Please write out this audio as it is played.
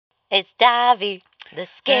It's Davy, the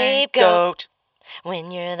scapegoat. When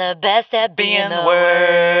you're the best at being the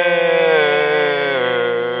worst.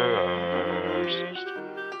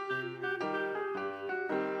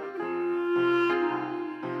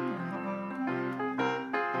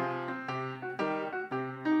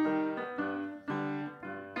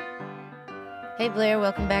 Hey Blair,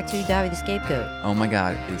 welcome back to Davy the Scapegoat. Oh my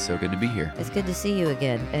God, it's so good to be here. It's good to see you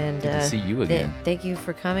again. And Good to see you again. Thank you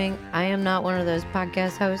for coming. I am not one of those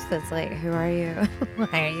podcast hosts that's like, who are you?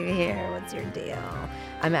 Why are you here? What's your deal?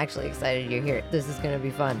 I'm actually excited you're here. This is going to be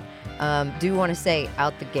fun. Do want to say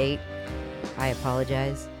out the gate, I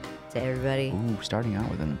apologize to everybody. Ooh, starting out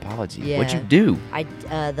with an apology. Yeah. What'd you do?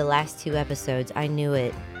 The last two episodes, I knew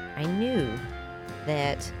it. I knew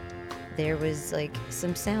that there was like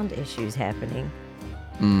some sound issues happening.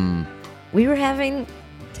 We were having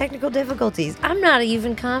technical difficulties. I'm not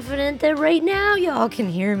even confident that right now y'all can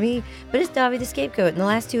hear me, but it's Davy the Scapegoat. In the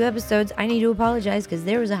last two episodes, I need to apologize because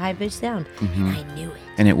there was a high-pitched sound, and I knew it.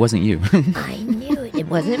 And it wasn't you. I knew it. It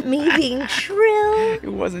wasn't me being shrill.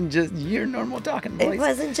 It wasn't just your normal talking voice. It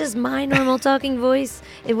wasn't just my normal talking voice.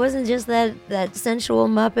 It wasn't just that sensual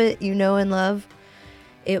Muppet you know and love.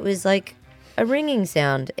 It was like a ringing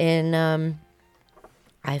sound, and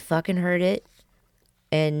I fucking heard it,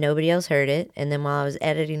 and nobody else heard it. And then while I was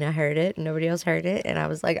editing, I heard it, and nobody else heard it, and I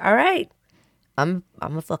was like, all right, I'm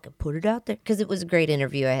gonna fucking put it out there, because it was a great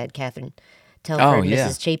interview. I had Catherine Telford, Oh, yeah.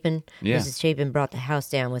 Mrs. Chapin. Yeah. Mrs. Chapin brought the house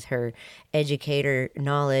down with her educator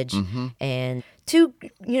knowledge, and two,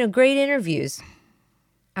 great interviews.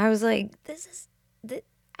 I was like,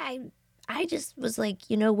 I just was like,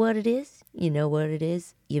 you know what it is? You know what it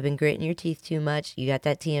is? You've been gritting your teeth too much. You got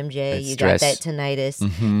that TMJ. That you stress. got that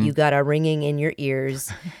tinnitus. You got a ringing in your ears.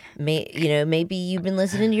 Maybe you've been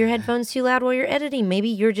listening to your headphones too loud while you're editing. Maybe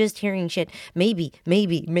you're just hearing shit. Maybe.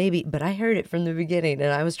 But I heard it from the beginning,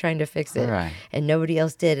 and I was trying to fix it. Right. And nobody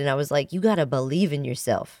else did. And I was like, you got to believe in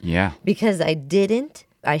yourself. Yeah. Because I didn't.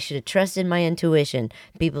 I should have trusted my intuition.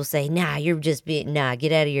 People say, you're just being,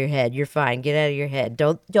 get out of your head. You're fine. Get out of your head.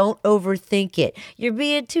 Don't overthink it. You're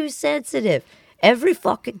being too sensitive. Every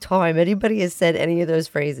fucking time anybody has said any of those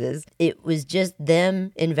phrases, it was just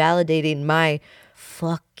them invalidating my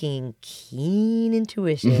fucking keen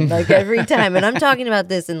intuition. Like every time. And I'm talking about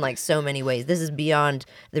this in like so many ways. This is beyond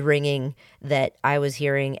the ringing that I was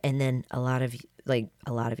hearing. And then a lot of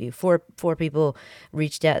you, four people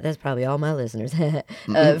reached out. That's probably all my listeners.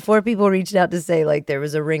 4 people reached out to say like there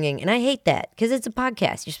was a ringing, and I hate that because it's a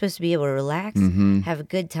podcast. You're supposed to be able to relax, have a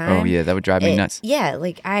good time. Oh, yeah, that would drive me nuts. Yeah,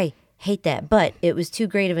 like I hate that. But it was too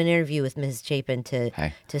great of an interview with Mrs. Chapin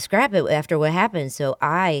to scrap it after what happened. So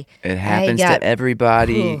It happens to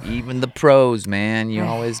everybody, even the pros, man. You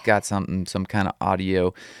always got some kind of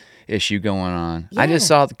audio issue going on. Yeah. I just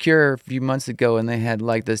saw The Cure a few months ago, and they had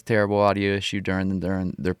like this terrible audio issue during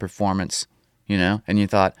their performance, and you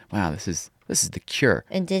thought, wow, this is The Cure.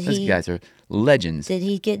 And These guys are legends. Did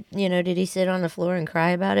he get, did he sit on the floor and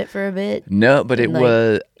cry about it for a bit? No, but it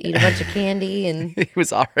was... Eat a bunch of candy and... He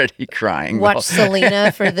was already crying. Watch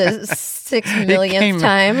Selena for the 6 millionth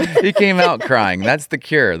time. He came out crying. That's The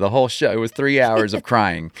Cure. The whole show. It was 3 hours of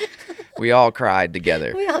crying. We all cried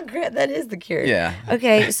together. That is The Cure. Yeah.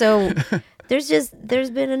 Okay, so there's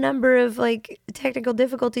been a number of like technical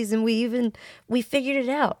difficulties, and we figured it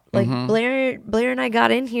out. Like Blair and I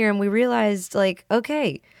got in here and we realized like,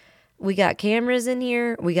 okay, we got cameras in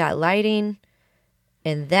here, we got lighting,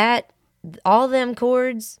 and that all them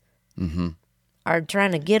cords are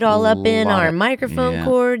trying to get all up in our microphone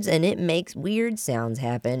cords, and it makes weird sounds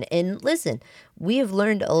happen. And listen, we have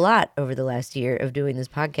learned a lot over the last year of doing this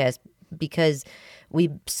podcast because we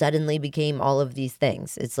suddenly became all of these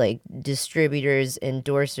things. It's like distributors,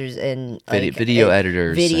 endorsers, and video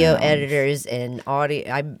editors. Editors and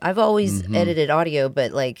audio. I've always edited audio,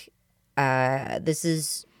 but like this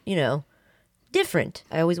is, different.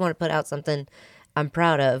 I always want to put out something I'm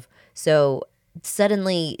proud of. So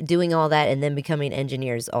suddenly doing all that and then becoming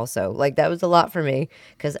engineers also, like that was a lot for me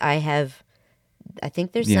because I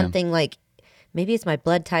think there's something like, maybe it's my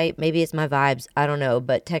blood type, maybe it's my vibes, I don't know,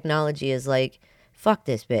 but technology is like, fuck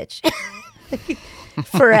this bitch.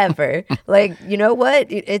 Forever. Like, you know what?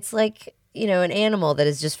 It's like, an animal that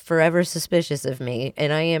is just forever suspicious of me.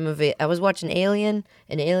 And I was watching Alien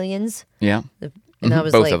and Aliens. Yeah. And I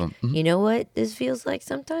was Both like, of them. you know what? This feels like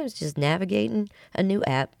sometimes just navigating a new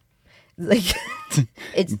app. Like,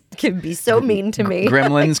 it can be so mean to me.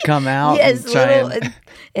 Gremlins come out yes, and try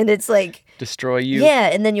and it's like... destroy you.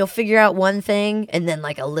 Yeah, and then you'll figure out one thing, and then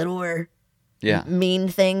like a littler Yeah. mean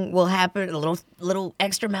thing will happen. A little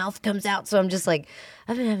extra mouth comes out. So I'm just like,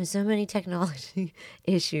 I've been having so many technology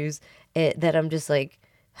issues that I'm just like,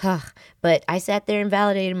 But I sat there and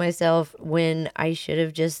validated myself when I should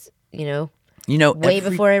have just, Way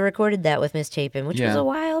before I recorded that with Miss Chapin, which was Yeah. a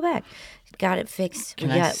while back. Got it fixed. Can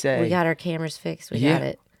we I got say- we got our cameras fixed. We got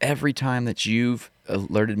it. Every time that you've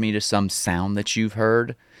alerted me to some sound that you've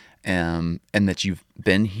heard, and that you've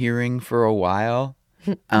been hearing for a while,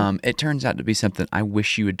 it turns out to be something I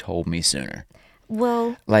wish you had told me sooner.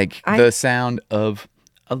 Well, Like the sound of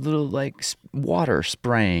a little water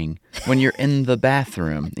spraying when you're in the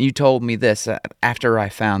bathroom. You told me this after I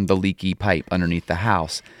found the leaky pipe underneath the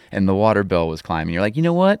house and the water bill was climbing. You're like, you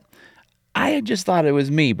know what? I had just thought it was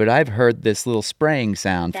me, but I've heard this little spraying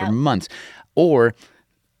sound for months. Or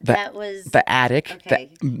that was the attic, okay.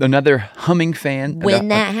 Another humming fan. When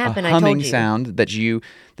that happened, a I told humming you. sound that you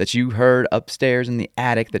heard upstairs in the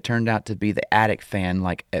attic that turned out to be the attic fan,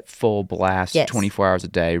 like at full blast, Yes. 24 hours a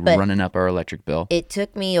day, But running up our electric bill. it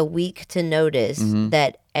took me a week to notice Mm-hmm.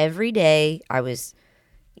 that every day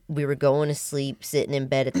we were going to sleep, sitting in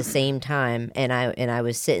bed at the same time, and I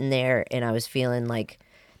was sitting there and I was feeling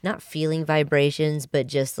not feeling vibrations, but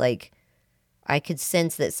just I could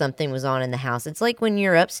sense that something was on in the house. It's like when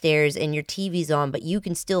you're upstairs and your TV's on, but you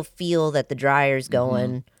can still feel that the dryer's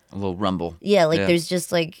going. A little rumble. Yeah, there's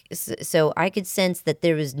just so I could sense that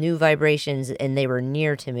there was new vibrations and they were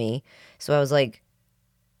near to me. So I was like,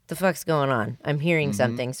 the fuck's going on? I'm hearing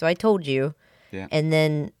something. So I told you. Yeah. And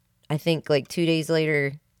then I think 2 days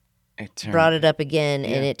later, It brought it up again,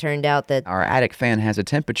 and it turned out that Our attic fan has a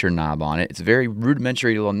temperature knob on it. It's a very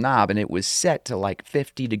rudimentary little knob, and it was set to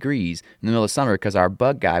 50 degrees in the middle of summer because our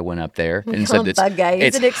bug guy went up there and said it's bug guy. He's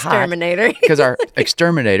it's an exterminator. Because our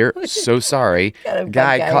exterminator, so sorry, a bug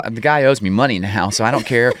guy. the guy owes me money now, so I don't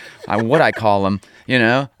care what I call him.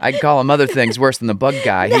 I can call him other things worse than the bug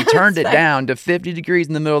guy. He turned it down to 50 degrees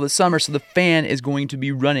in the middle of the summer, so the fan is going to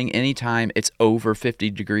be running anytime it's over 50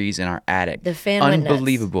 degrees in our attic. The fan went nuts.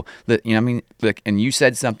 Unbelievable. Look, and you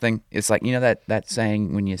said something. It's like, that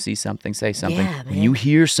saying, when you see something, say something. Yeah, when man. you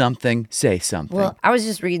hear something, say something. Well, I was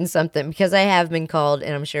just reading something because I have been called,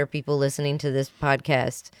 and I'm sure people listening to this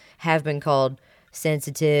podcast have been called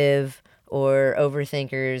sensitive or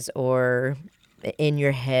overthinkers or in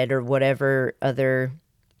your head or whatever other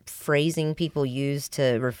phrasing people use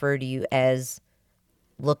to refer to you as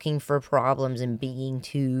looking for problems and being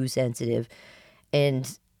too sensitive.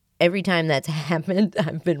 And every time that's happened,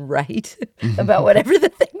 I've been right about whatever the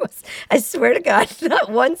thing was. I swear to God, not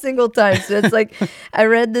one single time. So it's I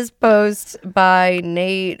read this post by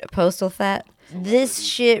Nate Postelfat. This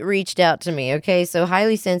shit reached out to me, okay? So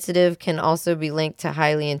highly sensitive can also be linked to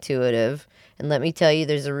highly intuitive. And let me tell you,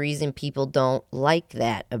 there's a reason people don't like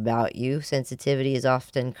that about you. Sensitivity is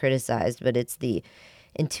often criticized, but it's the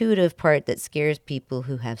intuitive part that scares people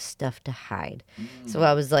who have stuff to hide. So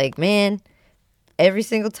I was like, man, every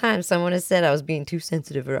single time someone has said I was being too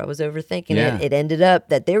sensitive or I was overthinking it, it ended up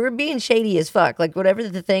that they were being shady as fuck. Whatever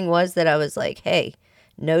the thing was that I was like, hey,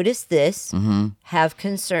 notice this, have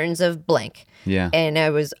concerns of blank. Yeah. And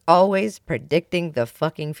I was always predicting the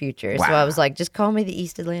fucking future. So I Wow. was like, just call me the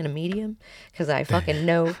East Atlanta medium because I fucking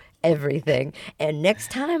know everything. And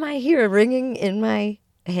next time I hear a ringing in my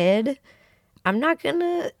head, I'm not going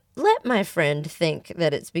to let my friend think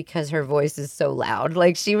that it's because her voice is so loud.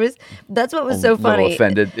 That's what was so little funny.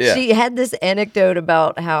 offended, yeah. She had this anecdote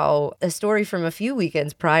about how a story from a few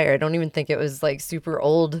weekends prior, I don't even think it was super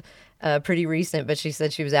old, pretty recent, but she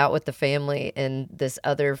said she was out with the family and this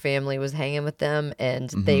other family was hanging with them and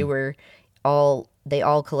they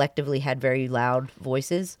all collectively had very loud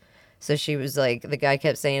voices. So she was like, the guy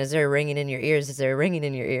kept saying, is there a ringing in your ears? Is there a ringing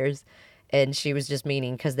in your ears? And she was just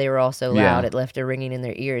meaning because they were all so loud, Yeah. it left a ringing in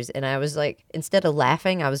their ears. And I was like, instead of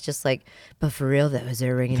laughing, I was just like, but for real though, is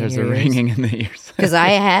there a ringing There's in a your ears? ringing in the ears. Because I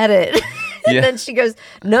had it. And Yeah. then she goes,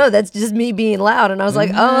 no, that's just me being loud. And I was like,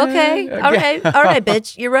 oh, okay. All right,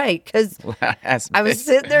 bitch. You're right. Because I was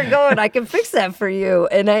sitting there going, I can fix that for you.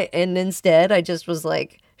 And instead I just was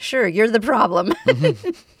like, sure, you're the problem.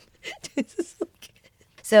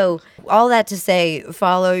 So all that to say,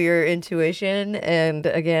 follow your intuition. And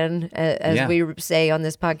again, as Yeah. we say on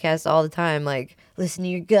this podcast all the time, listen to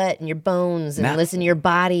your gut and your bones and Now- listen to your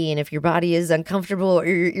body. And if your body is uncomfortable or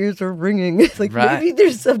your ears are ringing, Right. maybe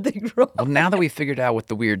there's something wrong. Well, now that we figured out what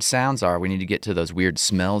the weird sounds are, we need to get to those weird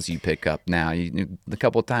smells you pick up now. The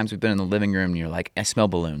couple of times we've been in the living room and you're like, I smell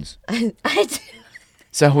balloons. I do.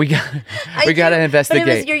 So we got to But investigate.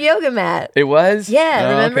 it was your yoga mat. It was? Yeah, Oh,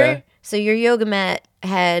 remember? okay. So your yoga mat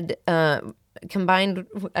had combined,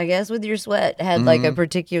 I guess, with your sweat, had like a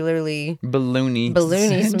particularly balloony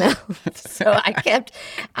smell. So I kept,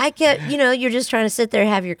 you're just trying to sit there,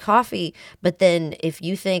 have your coffee, but then if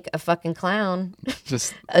you think a fucking clown,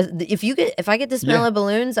 Just if I get the smell Yeah. of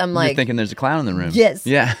balloons, I'm you're like, thinking there's a clown in the room. yes,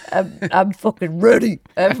 Yeah. I'm fucking ready.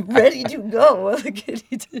 I'm ready to go.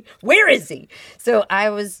 Where is he? So I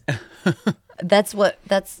was. That's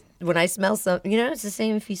when I smell something. It's the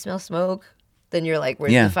same if you smell smoke. Then you're like,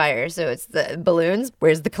 where's Yeah. the fire? So it's the balloons.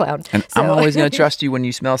 Where's the clown? And So, I'm always going to trust you when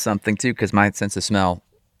you smell something too, because my sense of smell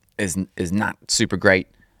is not super great.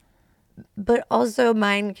 But also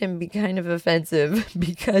mine can be kind of offensive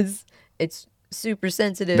because it's super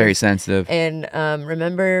sensitive. Very sensitive. And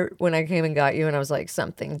remember when I came and got you and I was like,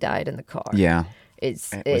 something died in the car. Yeah.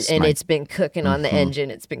 It's been cooking on the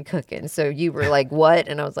engine. It's been cooking. So you were like, "What?"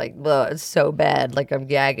 And I was like, "Well, it's so bad. Like I'm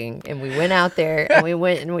gagging." And we went out there and we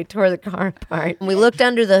went and we tore the car apart. And we looked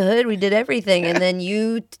under the hood. We did everything. And then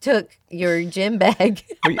you took your gym bag.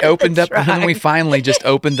 We opened up, and then we trunk. finally just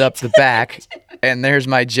opened up the back, and there's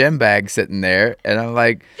my gym bag sitting there, and I'm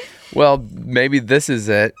like, well, maybe this is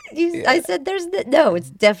it. I said, no, it's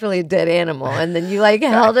definitely a dead animal. And then you like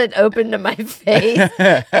held it open to my face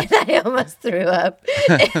and I almost threw up.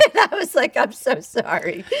 And I was like, I'm so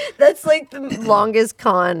sorry. That's like the longest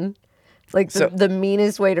con. Like the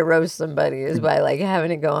meanest way to roast somebody is by like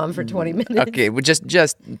having it go on for 20 minutes. Okay, well, just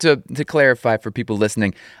to clarify for people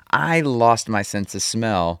listening, I lost my sense of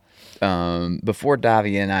smell before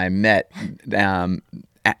Davia and I met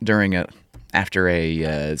after a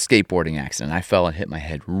skateboarding accident. I fell and hit my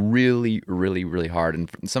head really, really, really hard. And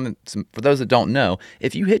for those that don't know,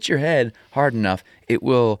 if you hit your head hard enough, it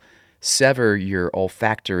will sever your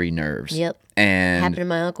olfactory nerves. Yep. And Happened to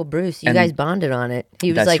my Uncle Bruce. You and guys bonded on it. He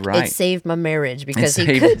was that's like, right. it saved my marriage because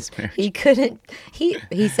saved his marriage. he couldn't,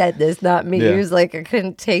 he said this, not me. Yeah. He was like, I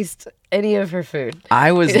couldn't taste any of her food.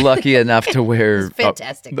 I was lucky enough to where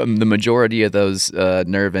fantastic. The majority of those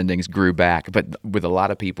nerve endings grew back, but with a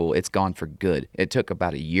lot of people, it's gone for good. It took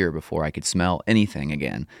about a year before I could smell anything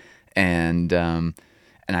again, and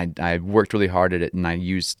I worked really hard at it, and I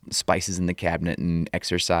used spices in the cabinet and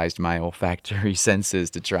exercised my olfactory senses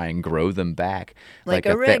to try and grow them back, Like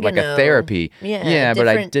like a oregano. therapy. Yeah, but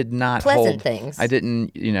I different did not pleasant hold. things. I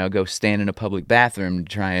didn't, go stand in a public bathroom to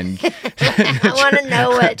try and I want to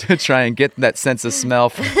know what to try and get that sense of smell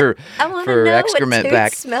for I want to for know excrement what toots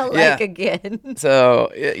back. smell Yeah. like again. So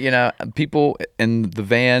people in the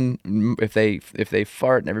van, if they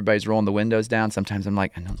fart and everybody's rolling the windows down, sometimes I'm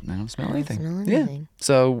like, I don't smell anything. smell Yeah. anything.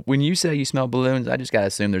 So when you say you smell balloons, I just gotta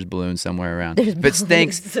assume there's balloons somewhere around. There's If it balloons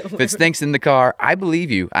stinks, somewhere. if it stinks in the car, I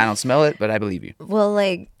believe you. I don't smell it, but I believe you. Well,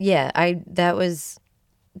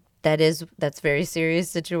 that's very serious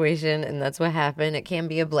situation, and that's what happened. It can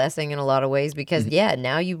be a blessing in a lot of ways because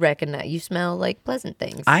now you recognize you smell like pleasant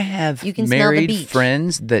things. I have You can smell the married beach.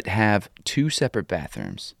 friends that have 2 separate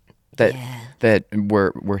bathrms. That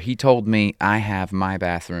where he told me I have my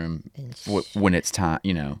bathroom when it's time,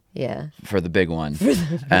 Yeah. for the big one.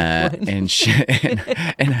 And shit,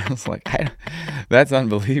 and I was like, that's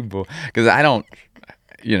unbelievable because I don't.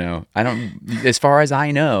 As far as I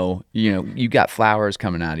know, you got flowers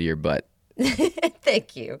coming out of your butt.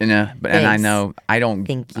 Thank you. But and I Thanks. know I don't.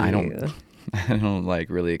 Thank I don't. you. I don't like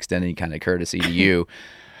really extend any kind of courtesy to you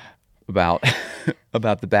about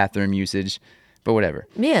the bathroom usage. But whatever.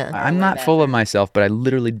 Yeah. I'm not full of myself, but I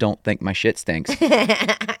literally don't think my shit stinks.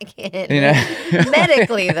 I can't.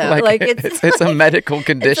 Medically, though. Like, it's it's a medical it's a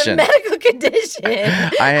condition. medical condition.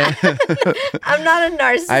 I'm not a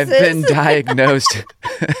narcissist. I've been diagnosed.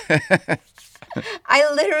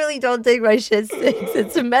 I literally don't think my shit stinks.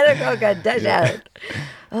 It's a medical condition.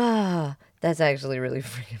 Oh, that's actually really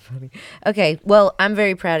freaking funny. Okay, well, I'm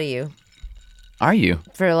very proud of you Are you?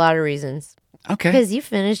 for a lot of reasons. Okay. Because you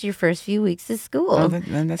finished your first few weeks of school. Oh, that's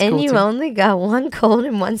and cool, you too. only got 1 cold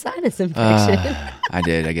and 1 sinus infection. I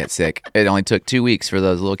did. I get sick. It only took 2 weeks for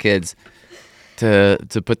those little kids to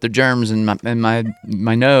put their germs in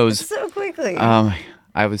my nose. So quickly.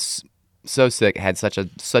 I was so sick. I had such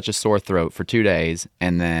a sore throat for 2 days,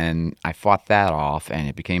 and then I fought that off, and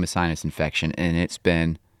it became a sinus infection. And it's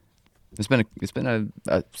been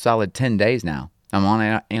a solid 10 days now. I'm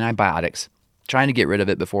on antibiotics, trying to get rid of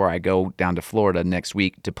it before I go down to Florida next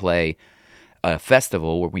week to play a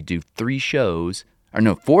festival where we do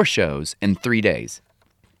 4 shows in 3 days.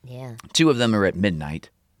 yeah. 2 of them are at midnight,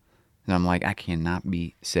 And I'm like, I cannot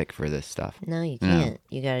be sick for this stuff. No, you No. can't.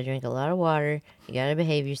 You got to drink a lot of water. You got to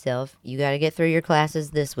behave yourself. You got to get through your classes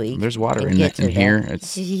this week. There's water and in, get in to here. that.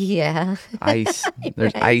 It's Yeah. ice.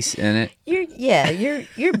 There's Right. ice in it.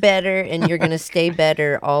 You're better, and you're gonna stay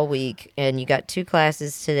better all week. And you got 2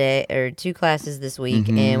 classes today, or 2 classes this week,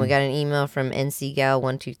 and we got an email from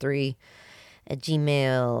ncgal123 at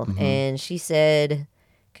Gmail, and she said,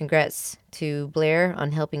 "Congrats to Blair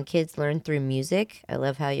on helping kids learn through music. I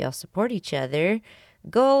love how y'all support each other.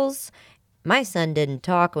 Goals." My son didn't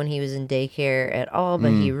talk when he was in daycare at all,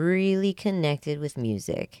 but he really connected with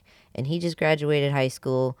music. And he just graduated high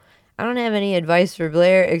school. I don't have any advice for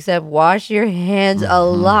Blair except wash your hands a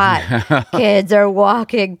lot. Kids are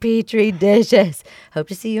walking petri dishes. Hope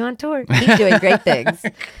to see you on tour. Keep doing great things.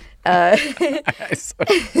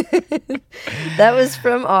 That was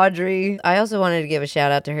from Audrey. I also wanted to give a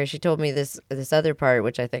shout out to her. She told me this other part,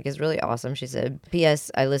 which I think is really awesome. She said, "P.S.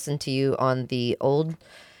 I listened to you on the old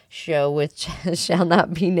show which shall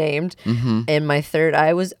not be named, and my third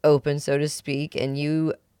eye was open, so to speak, and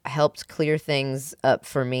you helped clear things up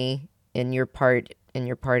for me in your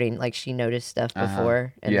parting. Like, she noticed stuff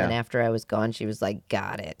before, and then Yeah. after I was gone, she was like,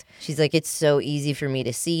 got it. She's like, it's so easy for me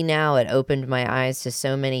to see now. It opened my eyes to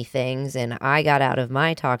so many things, and I got out of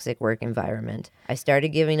my toxic work environment. I started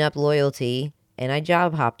giving up loyalty, and I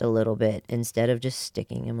job hopped a little bit instead of just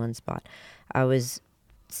sticking in one spot. I was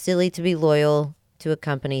silly to be loyal to a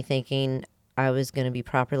company thinking I was going to be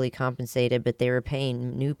properly compensated, but they were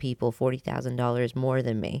paying new people $40,000 more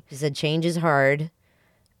than me." She said, "Change is hard.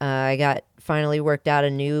 I got finally worked out a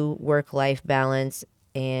new work-life balance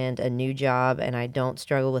and a new job, and I don't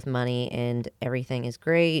struggle with money, and everything is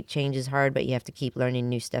great. Change is hard, but you have to keep learning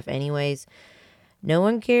new stuff anyways. No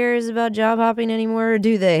one cares about job hopping anymore,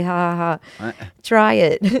 do they? Ha ha ha. Try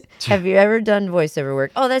it. Have you ever done voiceover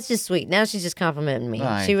work?" Oh, that's just sweet. Now she's just complimenting me.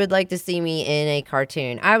 Right. She would like to see me in a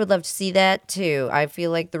cartoon. I would love to see that too. I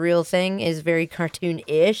feel like the real thing is very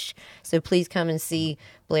cartoon-ish. So please come and see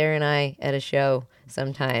Blair and I at a show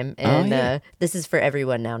sometime. And yeah. this is for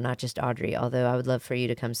everyone now, not just Audrey. Although I would love for you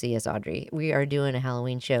to come see us, Audrey. We are doing a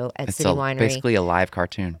Halloween show at It's City Winery basically a live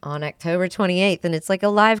cartoon. on October 28th, and it's like a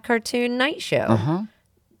live cartoon night show.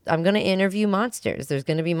 I'm going to interview monsters. There's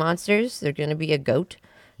going to be monsters. There's going to be a goat.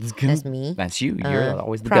 That's me. That's you. You're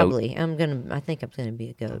always the goat. Probably. I think I'm going to be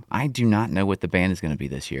a goat. I do not know what the band is going to be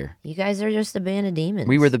this year. You guys are just a band of demons.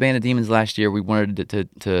 We were the Band of Demons last year. We wanted it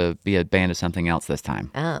to be a band of something else this time.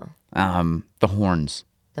 Oh, The horns.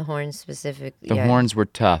 the horns specifically. The horns were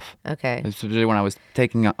tough. Okay. Especially when I was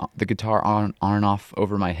taking the guitar on and off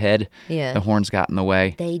over my head. Yeah. The horns got in the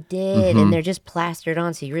way. They did, and they're just plastered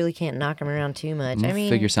on, so you really can't knock them around too much. I We'll mean,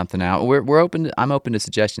 figure something out. We're open. I'm open to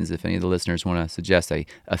suggestions if any of the listeners want to suggest a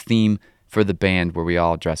theme for the band where we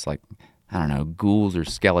all dress like, I don't know, ghouls or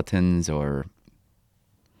skeletons or.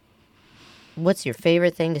 what's your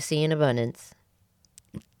favorite thing to see in abundance?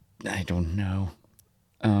 I don't know.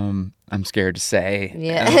 I'm scared to say.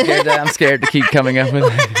 Yeah. I'm scared to keep coming up with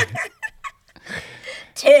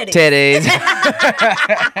Titties. titties.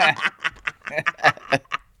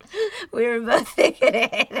 We were both thinking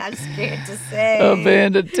it. I'm scared to say. A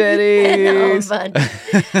band of No, titties.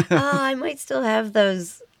 but, I might still have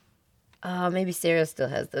those. Maybe Sarah still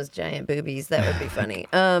has those giant boobies. That would be funny.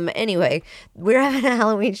 Anyway, we're having a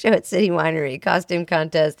Halloween show at City Winery. Costume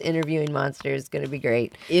contest, interviewing monsters. Going to be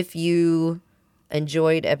great. If you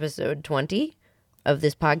enjoyed episode 20 of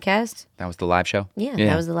this podcast, That was the live show? yeah.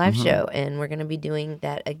 That was the live show. And we're going to be doing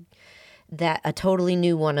a totally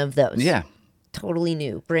new one of those. Yeah. Totally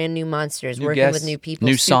new, brand new monsters, New working with guests, new people,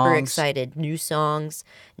 new super songs. excited, new songs,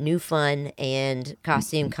 new fun, and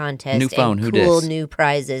costume contest, New phone, and who cool dis? new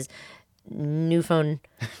prizes, new phone,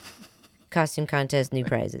 costume contest, new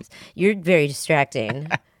prizes. You're very distracting,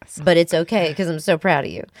 but it's okay because I'm so proud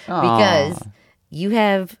of you because you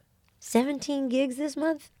have 17 gigs this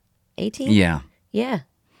month, 18. Yeah. Yeah,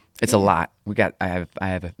 It's a lot. I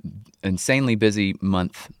have an insanely busy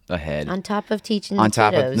month ahead. on top of teaching on the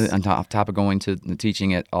top kiddos. of on top of going to the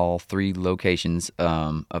teaching at all 3 locations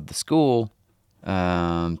of the school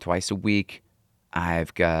twice a week.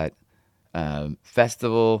 I've got a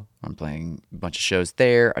festival. I'm playing a bunch of shows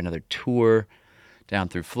there. Another tour down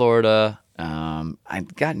through Florida.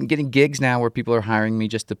 I've getting gigs now where people are hiring me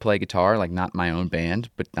just to play guitar, like not my own band,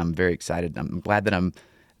 but I'm very excited. I'm glad that I'm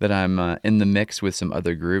in the mix with some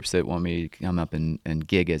other groups that want me to come up and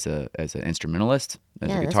gig as an instrumentalist, as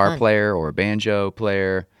Yeah, a that's guitar fun. player or a banjo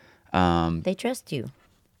player. They trust you.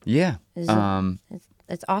 Yeah. Is it-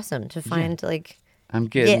 It's awesome to find like. I'm Yeah,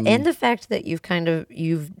 getting and the fact that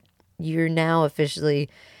you're now officially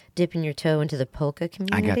dipping your toe into the polka I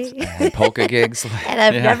community. had polka gigs. And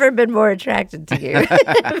I've Yeah. never been more attracted to you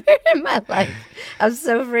in my life. I'm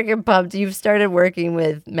so freaking pumped. You've started working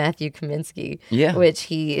with Matthew Kaminsky, Yeah. which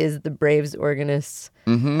he is the Braves organist.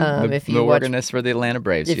 The, if you the watch, organist for the Atlanta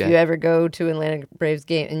Braves. if yeah. you ever go to Atlanta Braves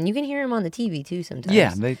game, and you can hear him on the TV too sometimes.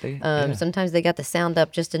 Yeah, they yeah. Sometimes they got the sound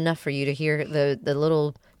up just enough for you to hear the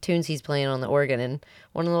little tunes he's playing on the organ. And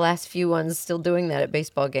one of the last few ones still doing that at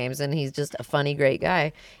baseball games. And he's just a funny, great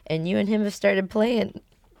guy. And you and him have started playing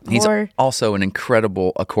He's more. also an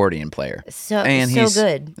incredible accordion player. So he's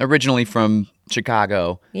good. Originally from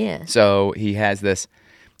Chicago. Yeah. So he has this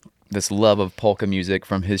love of polka music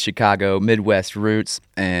from his Chicago Midwest roots.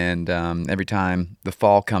 And every time the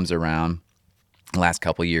fall comes around, the last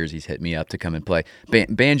couple of years, he's hit me up to come and play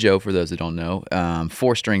banjo. For those that don't know,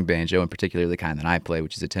 4-string banjo, in particular the kind that I play,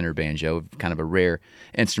 which is a tenor banjo, kind of a rare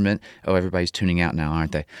instrument. Oh, everybody's tuning out now,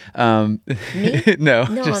 aren't they? Me? No,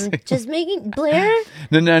 No, I'm just making Blair.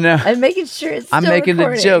 no. I'm making sure it's. I'm still making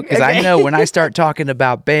recording. a joke because I Okay. know when I start talking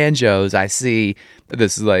about banjos, I see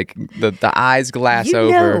this like the eyes glass You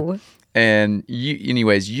over. know. And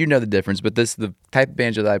you know the difference, but the type of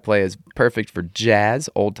banjo that I play is perfect for jazz,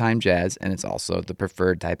 old time jazz, and it's also the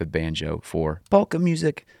preferred type of banjo for polka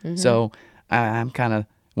music. Mm-hmm. So I'm kind of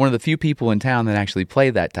one of the few people in town that actually play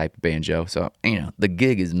that type of banjo. So the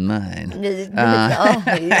gig is mine.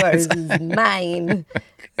 Yours is mine.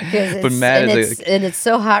 But Matt and is it's, and it's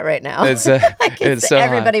so hot right now. It's It's so hot.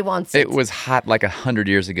 everybody wants it. It was hot like 100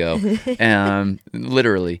 years ago,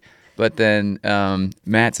 literally. But then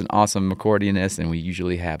Matt's an awesome accordionist, and we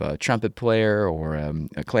usually have a trumpet player or a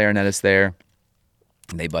clarinetist there.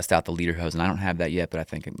 And they bust out the lederhosen. I don't have that yet, but I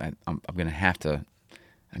think I'm gonna have to.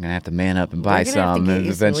 I'm gonna have to man up and buy We're gonna have to some get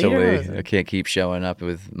you some eventually. lederhosen. I can't keep showing up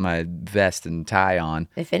with my vest and tie on.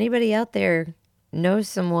 If anybody out there knows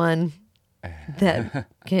someone that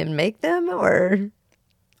can make them or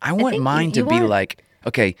I want think mine you to be want- like,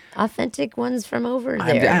 okay, authentic ones from over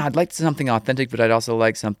I'd there. like something authentic, but I'd also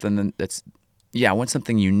like something that's, I want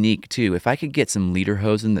something unique too. If I could get some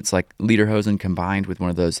lederhosen that's like lederhosen combined with one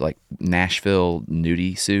of those like Nashville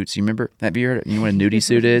nudie suits. You remember that? You know what a nudie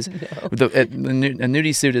suit is? A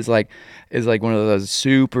nudie suit is like one of those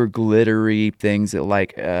super glittery things that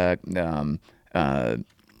like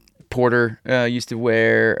Porter used to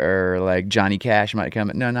wear, or like Johnny Cash might come.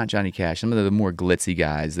 No, not Johnny Cash. Some of the more glitzy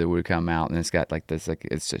guys that would come out, and it's got like this, like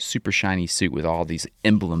it's a super shiny suit with all these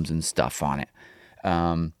emblems and stuff on it.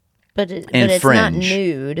 But and it's not fringe.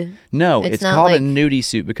 nude. No, It's it's not called like- a nudie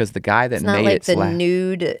suit because the guy that It's not made like it. the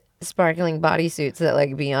nude sparkling bodysuits that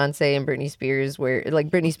like Beyonce and Britney Spears wear, like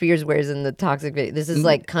Britney Spears wears in the Toxic video. This is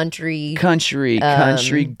like country. Porter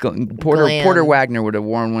glam. Porter Wagner would have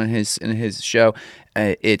worn one in his show.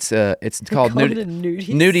 It's called call it a nudie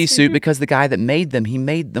nudie suit because the guy that made them, he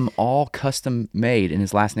made them all custom made, and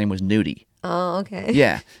his last name was Nudie. Oh, okay.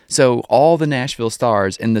 Yeah. So all the Nashville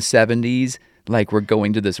stars in the 70s, like, were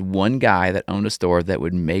going to this one guy that owned a store that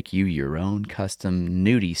would make you your own custom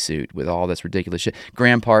nudie suit with all this ridiculous shit.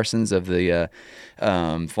 Graham Parsons of the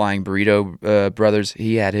Flying Burrito Brothers,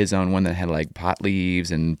 he had his own one that had like pot leaves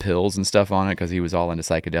and pills and stuff on it because he was all into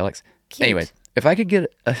psychedelics. Cute. Anyway, if I could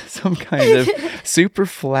get some kind of super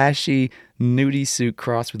flashy nudie suit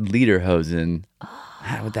crossed with lederhosen,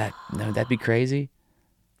 would that be crazy?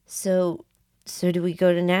 So do we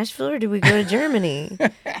go to Nashville or do we go to Germany?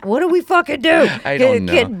 What do we fucking do? I don't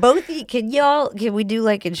know. Can we do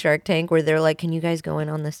like in Shark Tank where they're like, can you guys go in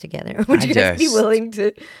on this together? Would you guys be just- willing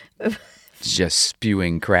to? Just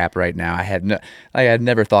spewing crap right now. I had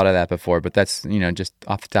never thought of that before, but that's just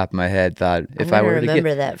off the top of my head. Thought if I gonna were to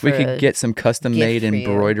remember that we for a could get some custom made gift for you.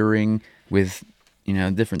 embroidering with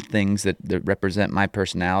different things that represent my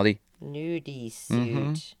personality. Nudie suit.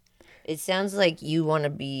 Mm-hmm. It sounds like you want to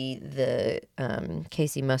be the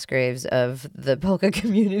Casey Musgraves of the polka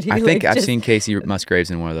community. I think like I've just- seen Casey Musgraves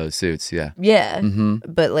in one of those suits. Yeah. Yeah, Mm-hmm.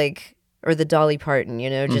 but like, or the Dolly Parton,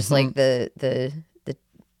 just like the.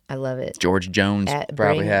 I love it. George Jones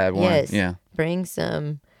probably Bring- had one. Yes, Yeah. bring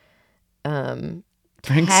some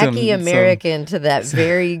Bring hacky American to that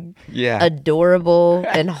very Yeah. adorable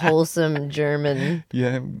and wholesome German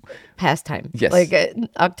Yeah. pastime. Yes. Like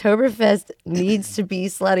Oktoberfest needs to be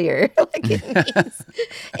sluttier. Like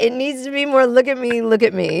it needs to be more. Look at me. Look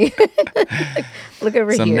at me. Look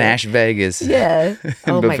over Some here. Nash Vegas. Yeah.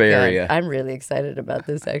 Oh Bavaria. my god. I'm really excited about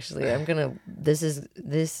this. Actually,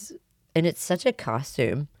 this, and it's such a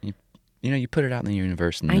costume. You put it out in the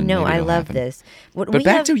universe. And I then know. maybe I it'll love happen. this. But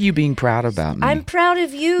back to you being proud about me. I'm proud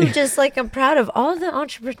of you, just like I'm proud of all the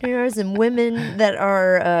entrepreneurs and women that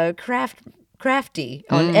are craft crafty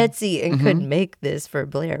on Etsy and could make this for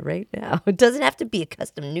Blair right now. It doesn't have to be a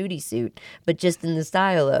custom nudie suit, but just in the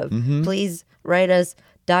style of, please write us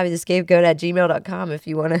DobbyTheScapegoat@gmail.com if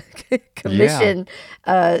you want to commission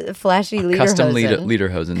flashy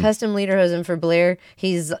lederhosen. Custom lederhosen for Blair.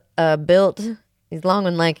 He's built. He's long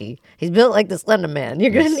and lanky. He's built like the Slender Man.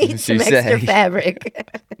 You're gonna need some extra fabric.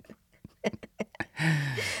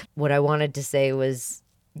 What I wanted to say was,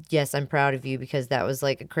 yes, I'm proud of you because that was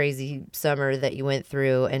like a crazy summer that you went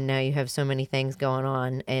through, and now you have so many things going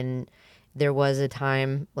on. And there was a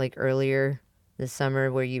time like earlier this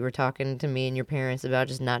summer where you were talking to me and your parents about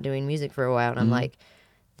just not doing music for a while, and I'm like,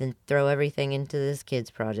 then throw everything into this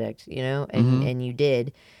kids project, you know? And you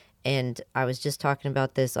did. And I was just talking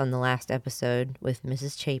about this on the last episode with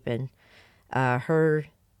Mrs. Chapin. Her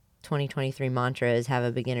 2023 mantra is have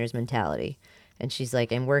a beginner's mentality. And she's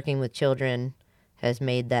like, and working with children has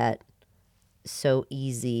made that so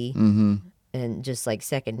easy and just like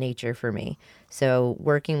second nature for me. So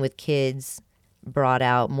working with kids brought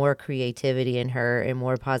out more creativity in her and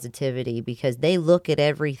more positivity because they look at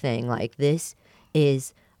everything like this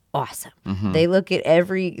is awesome. They look at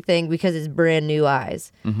everything because it's brand new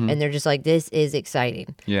eyes and they're just like, this is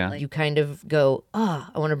exciting. Yeah. Like, you kind of go, oh,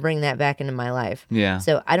 I want to bring that back into my life. Yeah.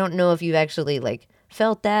 So I don't know if you've actually like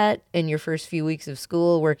felt that in your first few weeks of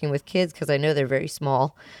school working with kids because I know they're very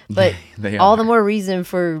small, but They all are. the more reason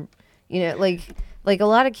for, you know, like a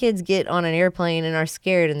lot of kids get on an airplane and are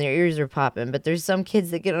scared and their ears are popping, but there's some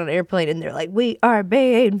kids that get on an airplane and they're like, we are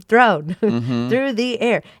being thrown through the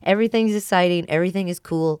air. Everything's exciting. Everything is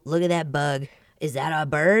cool. Look at that bug. Is that a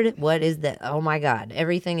bird? What is that? Oh my God.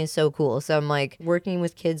 Everything is so cool. So I'm like working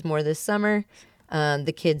with kids more this summer,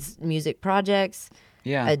 the kids' music projects,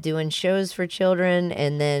 doing shows for children,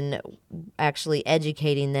 and then actually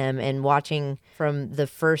educating them and watching from the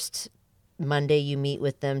first Monday you meet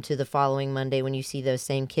with them to the following Monday when you see those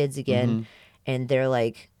same kids again, and they're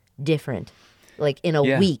like different, like in a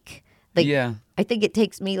week. Like, I think it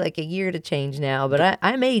takes me like a year to change now, but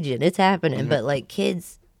I'm aging. It's happening. But like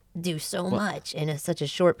kids do so much in such a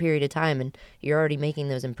short period of time, and you're already making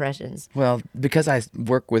those impressions. Well, because I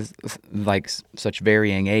work with like such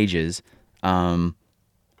varying ages, and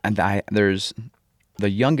there's the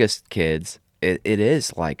youngest kids. It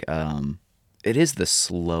is like it is the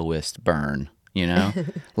slowest burn, you know,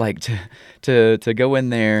 like to go in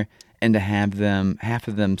there and to have them, half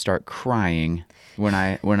of them start crying when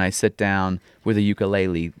I sit down with a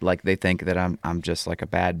ukulele, like they think that I'm just like a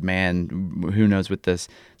bad man. Who knows what this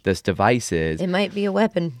device is? It might be a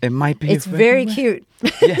weapon. It might be. It's very cute.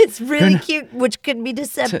 It's really cute, which could be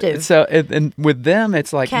deceptive. So and with them,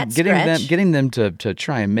 it's like Cat getting them to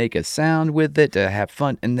try and make a sound with it, to have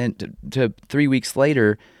fun, and then to 3 weeks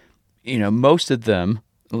later, you know, most of them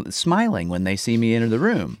smiling when they see me enter the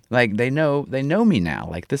room. Like they know me now.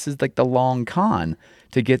 Like this is like the long con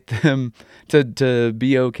to get them to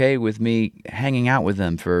be okay with me hanging out with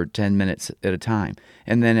them for 10 minutes at a time.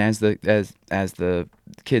 And then as the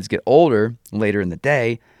kids get older later in the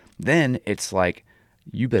day, then it's like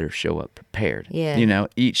you better show up prepared. Yeah. You know,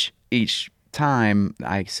 each time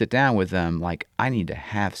I sit down with them, like I need to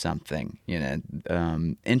have something, you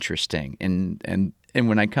know, interesting. And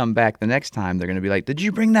when I come back the next time, they're going to be like, "Did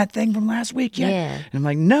you bring that thing from last week yet?" Yeah. And I'm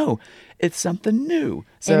like, "No, it's something new."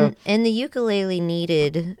 So and the ukulele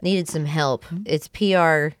needed some help. Its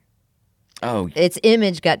PR, its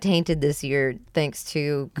image got tainted this year thanks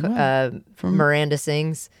to Miranda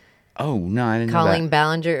Sings. Oh no, I didn't Colleen know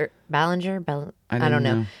Ballinger. I don't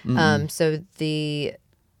know. Mm-hmm. So the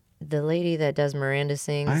lady that does Miranda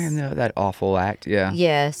Sings, I know that awful act. Yeah.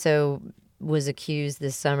 Yeah. So was accused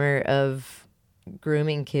this summer of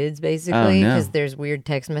grooming kids, basically, because there's weird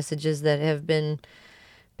text messages that have been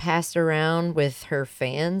passed around with her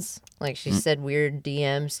fans. Like she said weird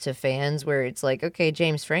DMs to fans where it's like, okay,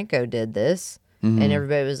 James Franco did this, and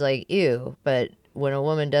everybody was like, ew. But when a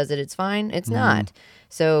woman does it, it's fine. It's not.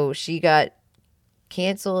 So she got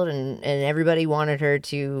canceled, and everybody wanted her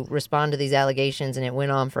to respond to these allegations, and it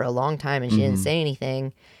went on for a long time, and she didn't say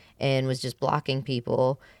anything and was just blocking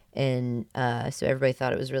people. And so everybody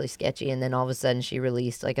thought it was really sketchy. And then all of a sudden she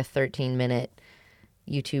released like a 13-minute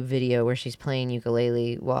YouTube video where she's playing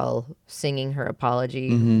ukulele while singing her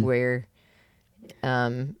apology, where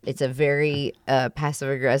it's a very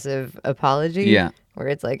passive-aggressive apology. Yeah. Where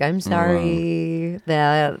it's like, I'm sorry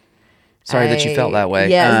that Sorry that you felt that way.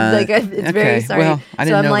 Yeah, it's very okay. sorry. Well, I So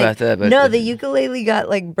didn't I'm know like, about that. But no, the ukulele got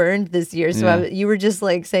like burned this year. So Yeah. you were just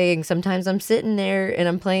like saying, sometimes I'm sitting there and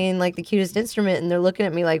I'm playing like the cutest instrument, and they're looking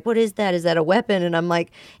at me like, what is that? Is that a weapon? And I'm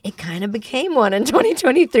like, it kind of became one in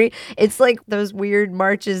 2023. It's like those weird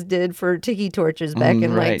marches did for tiki torches back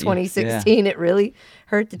in like right, 2016. It really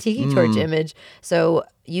hurt the tiki torch image. So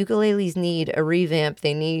ukuleles need a revamp.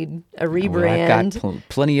 They need a rebrand. Well, I've got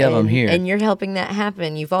plenty of them here. And you're helping that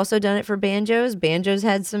happen. You've also done it for banjos. Banjos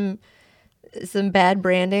had some bad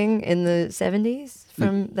branding in the 70s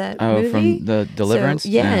from that movie. From the Deliverance? So,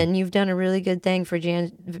 yeah, and you've done a really good thing for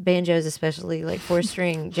banjos, especially like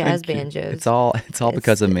 4-string jazz banjos. It's all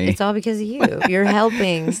because of me. It's all because of you. You're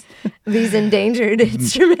helping these endangered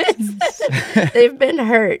instruments. They've been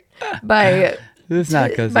hurt by It's not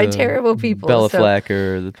because by terrible people. Bella so Fleck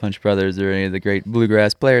or the Punch Brothers or any of the great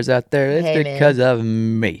bluegrass players out there. It's Hey, because of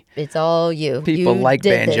me. it's all you. People You like did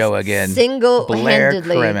banjo this again.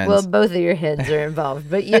 Single-handedly. Blair Crimmins. Well, both of your heads are involved,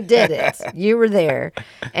 but you did it. You were there.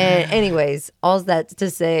 And anyways, all that to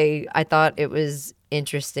say, I thought it was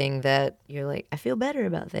interesting that you're like, I feel better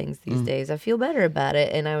about things these days. I feel better about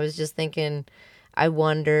it. And I was just thinking, I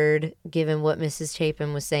wondered, given what Mrs.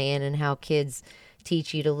 Chapin was saying and how kids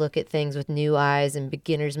teach you to look at things with new eyes and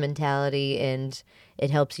beginner's mentality, and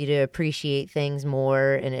it helps you to appreciate things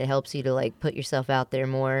more, and it helps you to like put yourself out there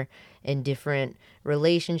more in different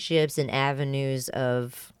relationships and avenues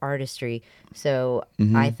of artistry. So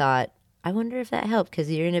I thought, I wonder if that helped,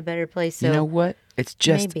 because you're in a better place. So You know what? It's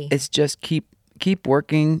maybe. just keep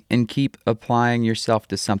working and keep applying yourself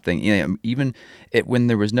to something. You know, even when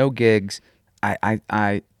there was no gigs,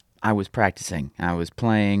 I was practicing. I was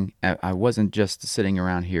playing. I wasn't just sitting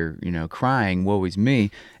around here, crying, woe is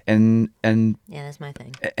me. And yeah, that's my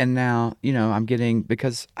thing. and now, I'm getting,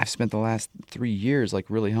 because I've spent the last 3 years like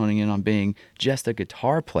really honing in on being just a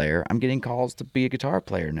guitar player. I'm getting calls to be a guitar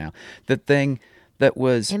player now. The thing that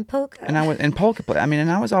was In polka. and I was in polka play. I mean,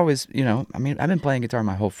 and I was always, I've been playing guitar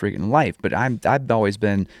my whole freaking life, but I've always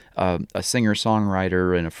been a singer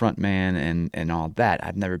songwriter and a front man and all that.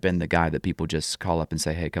 I've never been the guy that people just call up and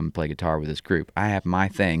say, "Hey, come play guitar with this group." I have my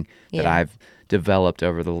thing that Yeah. I've developed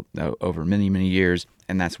over many years,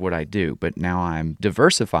 and that's what I do. But now I'm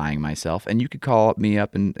diversifying myself, and you could call me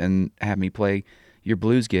up and have me play your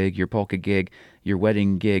blues gig, your polka gig, your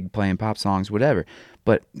wedding gig, playing pop songs, whatever.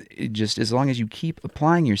 But it just as long as you keep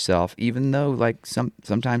applying yourself, even though like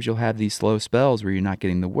sometimes you'll have these slow spells where you're not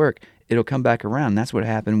getting the work, it'll come back around. That's what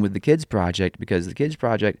happened with the Kids Project, because the Kids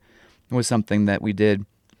Project was something that we did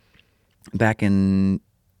back in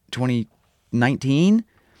 2019.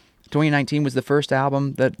 2019 was the first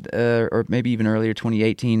album that, or maybe even earlier,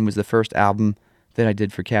 2018 was the first album that I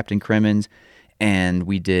did for Captain Crimmins, and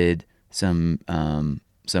we did some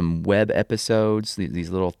web episodes, these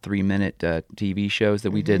little 3-minute TV shows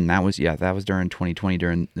that we did, and that was during 2020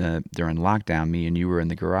 during lockdown. Me and you were in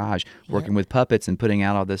the garage working with puppets and putting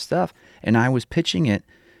out all this stuff, and I was pitching it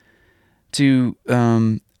to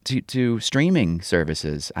streaming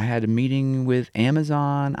services. I had a meeting with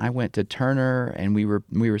Amazon. I went to Turner, and we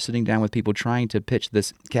were sitting down with people trying to pitch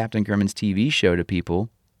this Captain Crimmins TV show to people,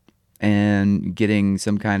 and getting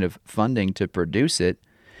some kind of funding to produce it.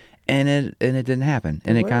 And it didn't happen,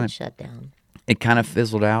 and The it kind world of shut down. It kind of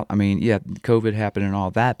fizzled out. I mean, yeah, COVID happened and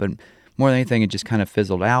all that, but more than anything, it just kind of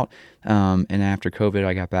fizzled out. And after COVID,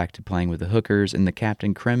 I got back to playing with the Hookers, and the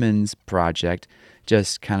Captain Crimmins project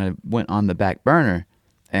just kind of went on the back burner.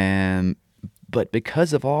 But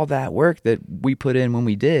because of all that work that we put in when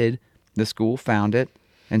we did, the school found it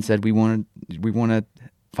and said we want to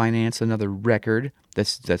finance another record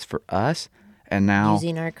that's for us. And now,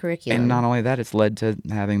 Using our curriculum. and not only that, it's led to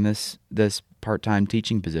having this part-time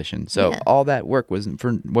teaching position. So Yeah. all that work wasn't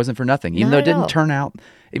for nothing. Even Not though at all.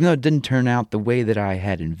 it didn't turn out the way that I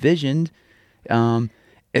had envisioned,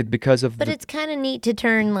 because of But it's kind of neat to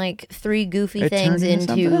turn like 3 goofy It things turned into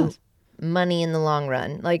something into else. money in the long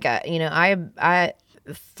run. Like, I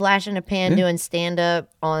flash in a pan doing stand up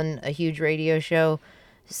on a huge radio show,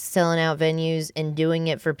 selling out venues and doing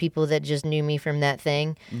it for people that just knew me from that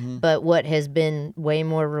thing. But what has been way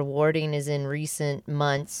more rewarding is in recent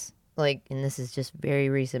months, like, and this is just very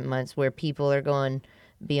recent months, where people are going,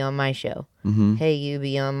 be on my show. Hey, you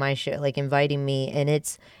be on my show, like inviting me.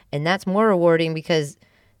 And that's more rewarding because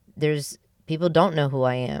there's people don't know who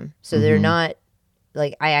I am. So they're not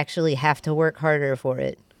like, I actually have to work harder for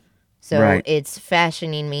it. So Right. it's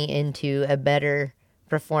fashioning me into a better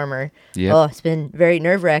performer. Yep. Oh, it's been very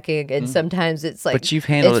nerve-wracking, and sometimes it's like, But you've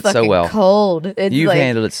handled it's it so fucking well. cold. It's You've like,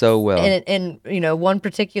 handled it so well. and one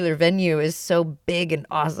particular venue is so big and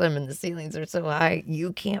awesome, and the ceilings are so high,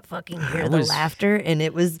 you can't fucking hear the laughter, and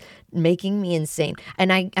it was making me insane.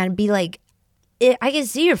 And I'd be like, I can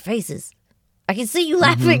see your faces. I can see you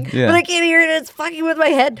laughing, yeah. but I can't hear it. It's fucking with my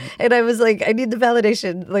head. And I was like, I need the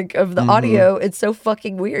validation, like, of the audio. It's so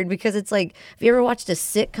fucking weird because it's like, have you ever watched a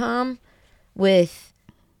sitcom with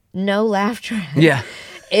no laugh track? Yeah.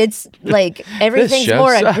 It's like everything's show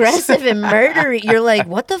more sucks. aggressive and murdery. You're like,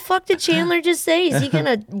 what the fuck did Chandler just say? Is he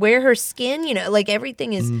gonna wear her skin? You know, like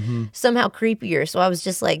everything is somehow creepier. So I was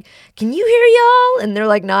just like, can you hear y'all? And they're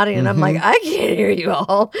like nodding, and I'm like, I can't hear you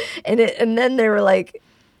all. And then they were like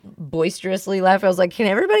boisterously laughing. I was like, can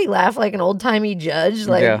everybody laugh like an old timey judge?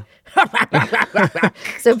 Like, Yeah.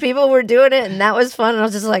 So people were doing it, and that was fun. And I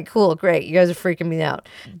was just like, cool, great. You guys are freaking me out.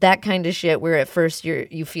 That kind of shit where at first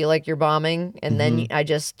you feel like you're bombing, and then I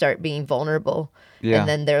just start being vulnerable. Yeah. And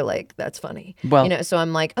then they're like, that's funny. Well- you know, so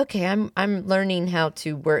I'm like, okay, I'm learning how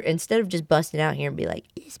to work instead of just busting out here and be like,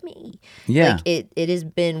 it's me. Yeah. Like it has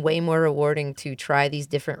been way more rewarding to try these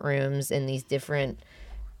different rooms and these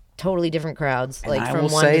totally different crowds, like And I from will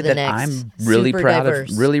one say to the that next. I'm really Super proud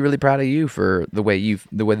diverse. of really proud of you for the way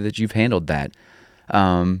that you've handled that.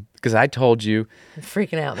 Because I told you, I'm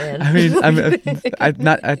freaking out, man. I mean,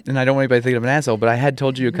 and I don't want anybody thinking I'm an asshole, but I had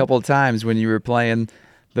told you a couple of times when you were playing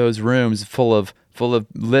those rooms full of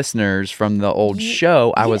listeners from the old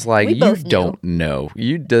show. I was like, we you both don't know.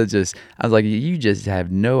 I was like, you just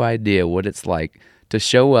have no idea what it's like to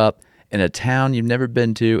show up in a town you've never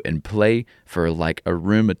been to and play for like a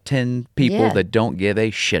room of 10 people Yeah. that don't give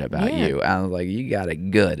a shit about Yeah. you. I was like, you got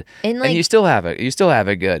it good, And, like- you still have it. You still have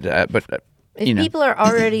it good, but. If You know. people are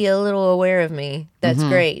already a little aware of me, that's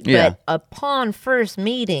great. Yeah. But upon first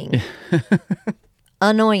meeting,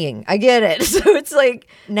 annoying. I get it. So it's like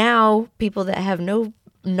now people that have no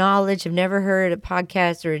knowledge, have never heard a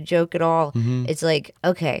podcast or a joke at all, it's like,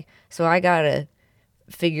 okay, so I gotta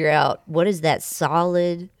figure out what is that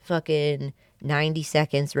solid fucking 90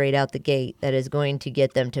 seconds right out the gate that is going to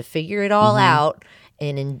get them to figure it all out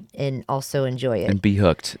and also enjoy it. And be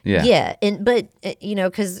hooked. Yeah. Yeah, but you know,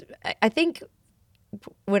 because I think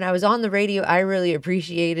when I was on the radio, I really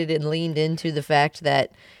appreciated and leaned into the fact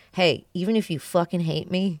that, hey, even if you fucking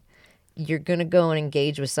hate me, you're gonna go and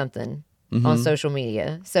engage with something on social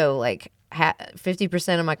media. So like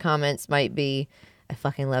 50% of my comments might be, I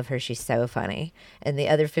fucking love her, she's so funny, and the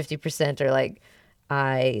other 50% are like,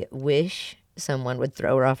 I wish someone would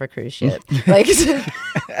throw her off a cruise ship. like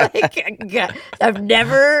God, I've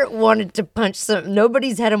never wanted to punch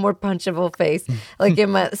nobody's had a more punchable face like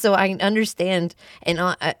in my, so I understand, and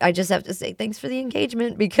I just have to say thanks for the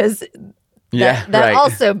engagement, because that right.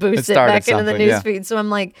 also boosts it started back into the something, yeah. newsfeed. So I'm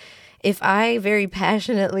like, if I very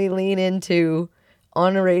passionately lean into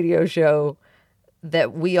on a radio show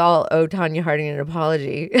that we all owe Tanya Harding an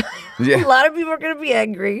apology, Yeah. a lot of people are going to be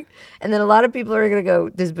angry. And then a lot of people are going to go,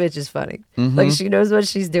 this bitch is funny. Like, she knows what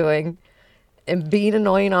she's doing. And being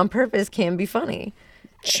annoying on purpose can be funny.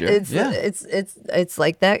 Sure. It's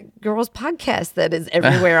like that girl's podcast that is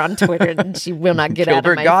everywhere on Twitter, and she will not get out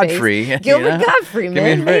of my Godfrey, face. you Gilbert know? Godfrey, Give me a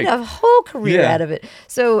man, made break. a whole career Yeah. out of it.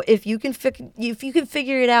 So if you can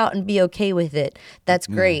figure it out and be okay with it, that's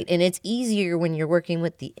great. And it's easier when you're working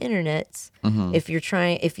with the internets. If you're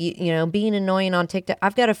trying, being annoying on TikTok.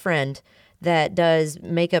 I've got a friend that does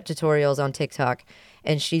makeup tutorials on TikTok,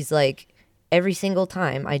 and she's like, every single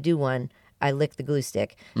time I do one, I lick the glue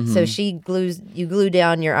stick. So you glue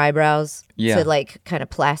down your eyebrows Yeah. to like kind of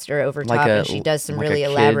plaster over Like top, a- and she does some like really a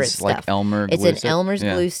elaborate kid's, stuff. like, Elmer it's glue an stick? Elmer's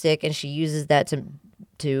Yeah. glue stick, and she uses that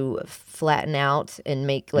to flatten out and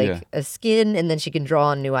make like Yeah. a skin, and then she can draw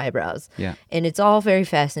on new eyebrows. Yeah. And it's all very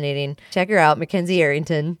fascinating. Check her out, Mackenzie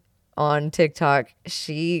Arrington on TikTok.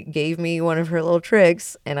 She gave me one of her little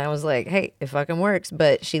tricks, and I was like, hey, it fucking works.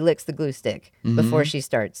 But she licks the glue stick before she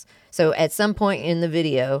starts. So at some point in the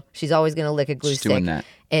video, she's always going to lick a glue She's stick. doing that.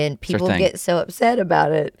 And people thing. get so upset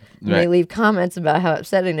about it. And They Right. leave comments about how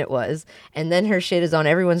upsetting it was. And then her shit is on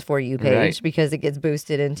everyone's For You page Right. because it gets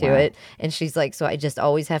boosted into Wow. it. And she's like, so I just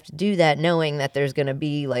always have to do that, knowing that there's going to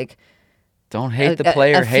be like, Don't hate A- the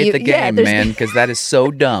player, a hate few- the yeah, game, there's- man, because that is so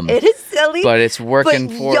dumb. it is silly. But it's working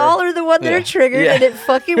but for y'all are the one that Yeah. are triggered, Yeah. and it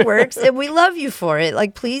fucking works, and we love you for it.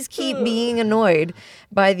 Like, please keep being annoyed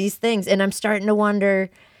by these things. And I'm starting to wonder,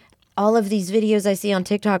 all of these videos I see on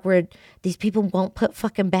TikTok where these people won't put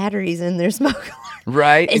fucking batteries in their smoke alarm.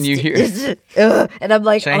 right, and you hear And I'm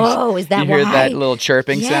like, change- oh, is that you hear why? that little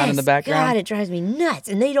chirping sound in the Yes, background. God, it drives me nuts,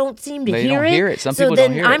 and they don't seem to They hear don't it. hear it. Some so people then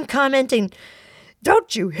don't hear it. I'm commenting,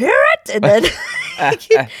 don't you hear it? And then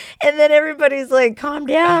And then everybody's like, calm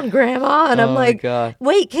down, Grandma. And I'm Oh, my like, God.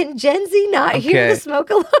 wait, can Gen Z not hear Okay. the smoke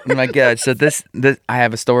alarm? Oh my God! So this I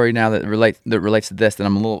have a story now that relates to this that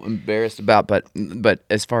I'm a little embarrassed about, but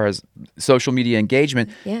as far as social media engagement,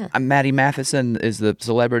 Yeah. Matty Matheson is the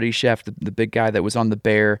celebrity chef, the big guy that was on The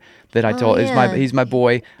Bear that I told yeah. he's my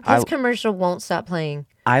boy. His commercial won't stop playing.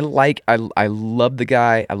 I love the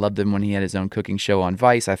guy. I loved him when he had his own cooking show on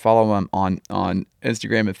Vice. I follow him on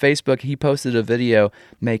Instagram and Facebook. He posted a video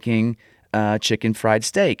making chicken fried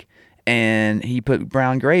steak, and he put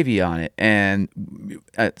brown gravy on it. And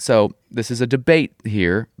so this is a debate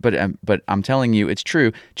here, but I'm telling you it's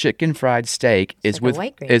true. Chicken fried steak is like a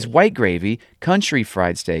white gravy. is white gravy. Country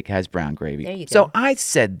fried steak has brown gravy. There you So go. I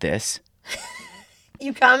said this.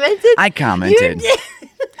 You commented? I commented. You did.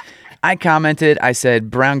 I commented, I said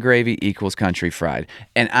brown gravy equals country fried.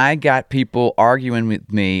 And I got people arguing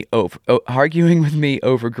with me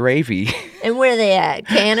over gravy. And where are they at?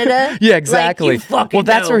 Canada? Yeah, exactly. Like, you fucking well,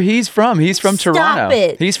 that's know. where he's from. He's from Stop Toronto.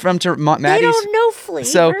 it. He's from Toronto. They don't know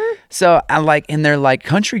flavor. So I like, and they're like,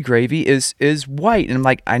 country gravy is white, and I'm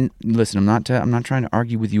like, listen, I'm not trying to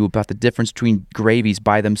argue with you about the difference between gravies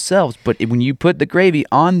by themselves, but when you put the gravy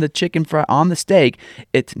on the on the steak,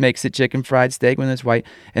 it makes it chicken fried steak when it's white,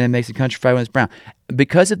 and it makes it country fried when it's brown.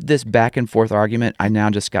 Because of this back and forth argument, I now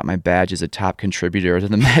just got my badge as a top contributor to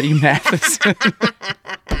the Matty Matheson.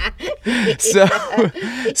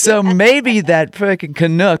 So maybe that freaking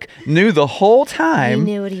Canuck knew the whole He time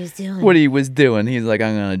knew what he was doing. what he was doing. He's like,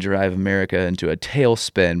 I'm going to drive America into a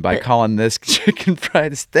tailspin by calling this chicken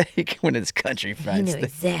fried steak when it's country He fried knew steak.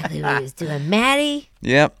 exactly what he was doing. Maddie?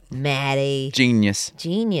 Yep. Maddie. Genius.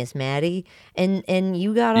 Genius, Maddie. And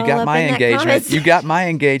you got all You got up my in that engagement. comments. You got my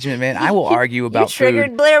engagement, man. I will argue You about triggered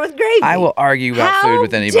food. Blair with gravy. I will argue about How food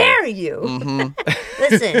with anybody. dare you?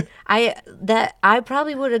 Listen, I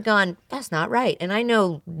probably would have gone, that's not right. And I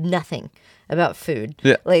know nothing about food.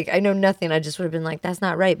 Yeah. Like, I know nothing. I just would have been like, that's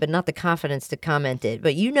not right, but not the confidence to comment it.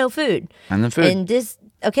 But you know food. And the food. And this,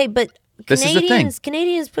 okay, but This is the thing.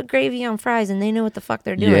 Canadians put gravy on fries and they know what the fuck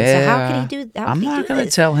they're doing. So how could he do that? I'm not going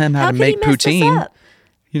to tell him how to make poutine.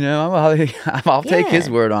 You know, I'll take his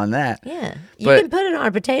Yeah. word on that. Yeah. You But- can put it on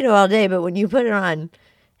a potato all day, but when you put it on,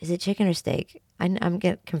 is it chicken or steak? I'm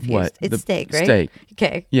getting confused. What? It's The steak, right? steak.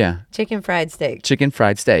 Okay. Yeah. Chicken fried steak. Chicken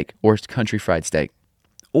fried steak or country fried steak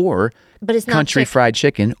or But it's not country chicken. fried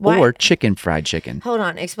chicken Why- or chicken fried chicken. Hold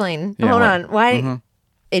on, explain. Yeah, Hold what? on. Why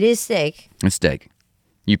it is steak. It's steak.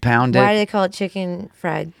 You pound Why it do they call it chicken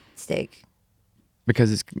fried steak?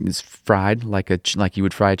 because it's fried like you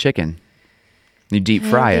would fry a chicken. You deep Why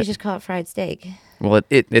fry don't it. They just call it fried steak. Well,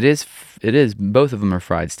 it is. Both of them are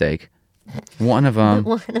fried steak. One of them.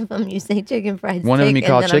 One of them you say chicken fried steak. One of them you and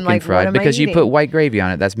call then I'm chicken like, what fried am I because you eating? put white gravy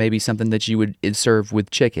on it. That's maybe something that you would serve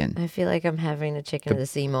with chicken. I feel like I'm having a chicken of the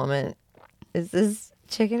sea moment. Is this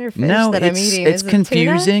chicken or fish No, that I'm eating? it's Is it tuna?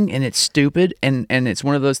 confusing and it's stupid and it's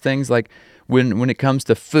one of those things like when it comes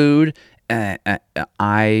to food,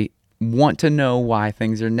 I want to know why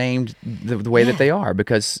things are named the way that they are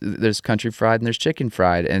because there's country fried and there's chicken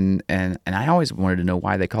fried and I always wanted to know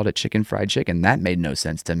why they called it chicken fried chicken. That made no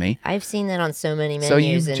sense to me. I've seen that on so many So you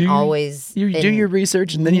menus and do- always You do and your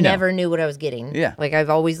research and then you know. never knew what I was getting. Yeah. Like I've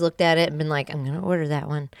always looked at it and been like, I'm gonna order that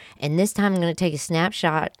one. And this time I'm gonna take a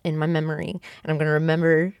snapshot in my memory and I'm gonna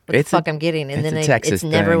remember what It's the a- fuck I'm getting. And it's then a Texas it's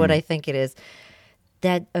never what thing. I think it is.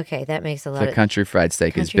 That makes a lot The of country fried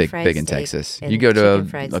steak is Country big fried big in steak Texas. and You go to chicken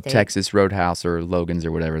fried a steak. Texas Roadhouse or Logan's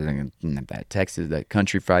or whatever, that Texas, that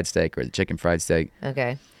country fried steak or the chicken fried steak.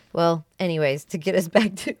 Okay. Well, anyways, to get us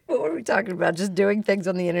back to what were we talking about? Just doing things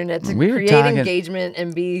on the internet to We were create talking- engagement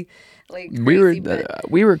and be like crazy.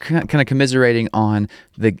 We were kind of commiserating on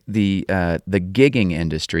the gigging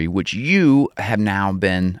industry, which you have now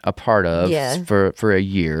been a part of Yeah. for a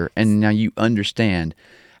year, and now you understand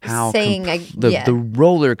how Saying yeah. the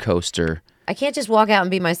roller coaster, I can't just walk out and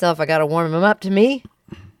be myself. I got to warm them up to me.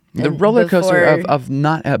 the And roller coaster before of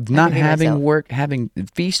not be having myself. work, having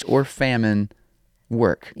feast or famine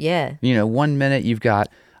work. Yeah. You know, one minute you've got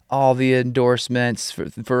all the endorsements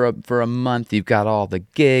for a month. You've got all the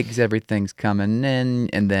gigs, everything's coming in,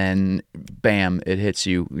 and then bam, it hits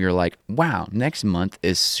you. You're like, wow, next month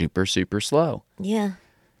is super super slow. Yeah.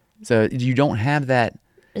 So you don't have that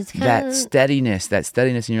It's that kinda-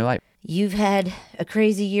 steadiness in your life. You've had a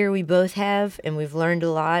crazy year. We both have, and we've learned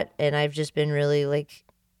a lot. And I've just been really like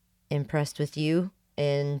impressed with you.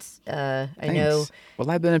 And I know, Thanks. Well,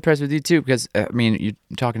 I've been impressed with you too because I mean, you're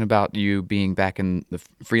talking about you being back in the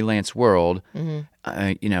freelance world.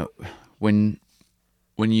 Mm-hmm. You know, when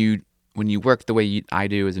you work the way I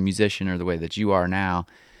do as a musician or the way that you are now,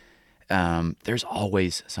 there's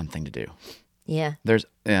always something to do. Yeah. There's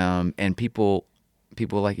and people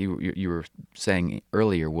like you were saying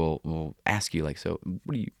earlier will ask you like, so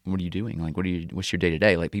what are you doing? Like, what's your day to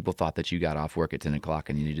day? Like, people thought that you got off work at 10 o'clock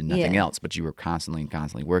and you did nothing Yeah. else, but you were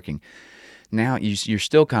constantly working. Now you're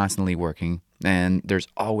still constantly working, and there's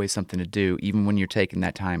always something to do. Even when you're taking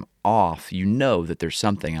that time off, you know that there's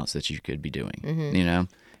something else that you could be doing. You know,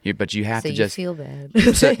 but you have So to you just feel bad.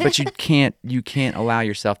 but you can't allow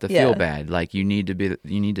yourself to feel Yeah. bad. Like, you need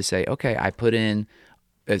to say, okay, I put in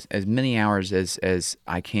as many hours as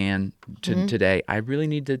I can today. I really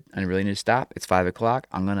need to stop. It's 5 o'clock.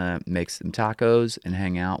 I'm gonna make some tacos and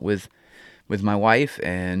hang out with my wife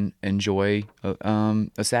and enjoy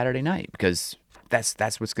a Saturday night, because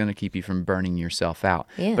that's what's gonna keep you from burning yourself out.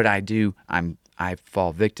 Yeah. But I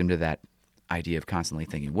fall victim to that idea of constantly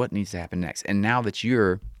thinking what needs to happen next. And now that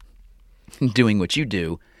you're doing what you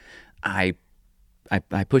do, I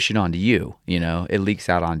push it onto you. You know, it leaks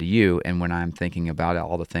out onto you. And when I'm thinking about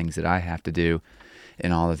all the things that I have to do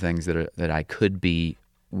and all the things that I could be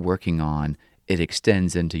working on, it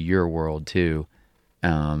extends into your world too.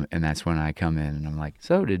 And that's when I come in and I'm like,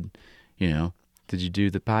 so did you do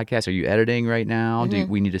the podcast? Are you editing right now?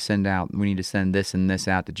 We need to send this and this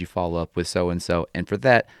out. Did you follow up with so and so? And for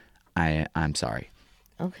that, I'm sorry.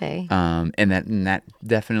 Okay. And that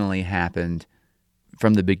definitely happened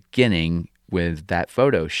from the beginning with that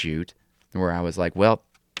photo shoot, where I was like, well,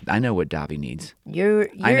 I know what Davi needs.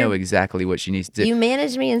 I know exactly what she needs to do. You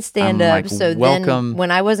managed me in stand I'm up, like, so welcome. then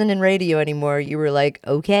when I wasn't in radio anymore, you were like,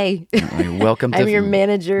 okay. Like, welcome to I'm your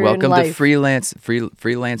manager Welcome in to life.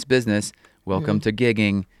 freelance business. Welcome to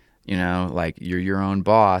gigging. You know, like, you're your own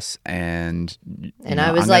boss, and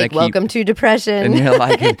I was like, welcome to depression. And you're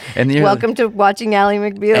like, and you're welcome to watching Ally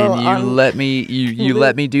McBeal. And you let me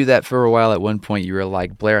let me do that for a while. At one point, you were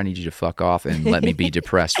like, Blair, I need you to fuck off and let me be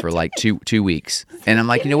depressed for like two weeks. And I'm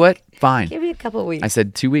like, you know what? Fine. Give me a couple weeks. I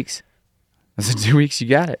said 2 weeks. I said 2 weeks. You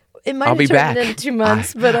got it. It might I'll have be turned back. into 2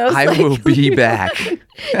 months, but I was I like, will be back.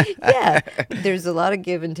 yeah, there's a lot of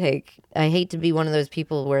give and take. I hate to be one of those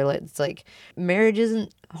people where it's like, marriage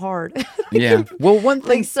isn't hard. Yeah. Well, one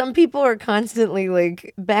thing. Like, some people are constantly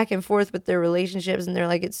like back and forth with their relationships, and they're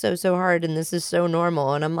like, it's so hard, and this is so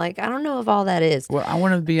normal. And I'm like, I don't know if all that is. Well, I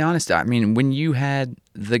want to be honest. I mean, when you had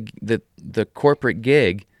the corporate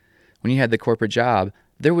gig, when you had the corporate job,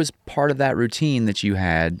 there was part of that routine that you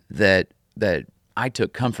had that I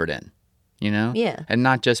took comfort in, you know? Yeah. And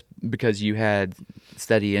not just because you had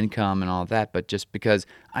steady income and all that, but just because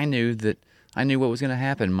I knew what was going to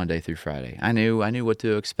happen Monday through Friday. I knew what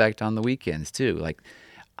to expect on the weekends too. Like,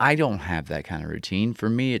 I don't have that kind of routine. For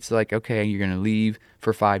me, it's like, okay, you're going to leave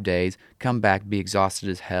for 5 days, come back, be exhausted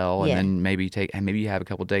as hell, and Yeah. then maybe you have a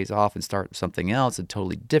couple days off and start something else, a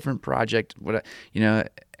totally different project,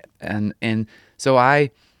 and so I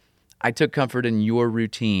took comfort in your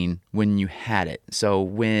routine when you had it. So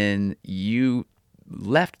when you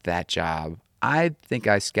left that job, I think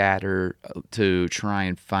I scattered to try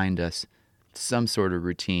and find us some sort of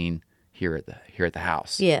routine here at the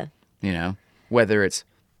house. Yeah. You know, whether it's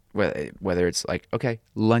like, okay,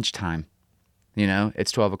 lunchtime. You know,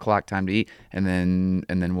 it's 12 o'clock, time to eat, and then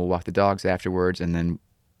we'll walk the dogs afterwards, and then,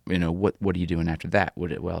 you know, what are you doing after that?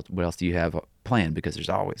 What else do you have planned? Because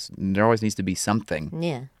there always needs to be something.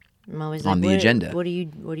 Yeah. I'm always On like, the agenda. What are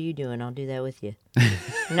you doing? I'll do that with you.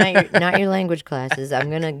 not your language classes.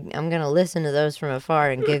 I'm gonna listen to those from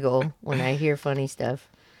afar and giggle when I hear funny stuff.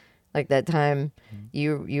 Like that time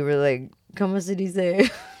you were like, "Como se dice?"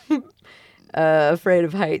 Afraid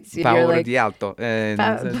of heights. And you're Paura like, di alto.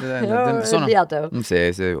 Paura di alto.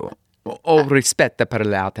 Sì. O rispetto per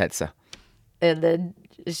l'altezza. And then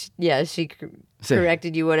she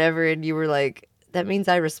corrected you, whatever, and you were like, that means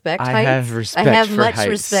I respect I heights. have respect I have for much heights."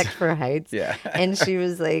 respect for heights. Yeah. And she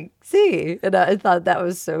was like, see. And I thought that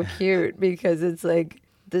was so cute, because it's like,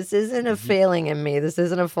 this isn't a failing in me. This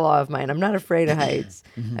isn't a flaw of mine. I'm not afraid of heights.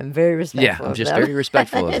 I'm very respectful Yeah, I'm of just them. very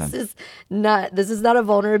respectful of them. This is not a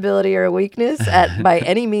vulnerability or a weakness by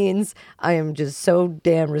any means. I am just so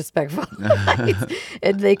damn respectful of heights.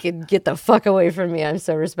 And they can get the fuck away from me. I'm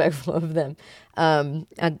so respectful of them.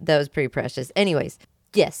 That was pretty precious. Anyways,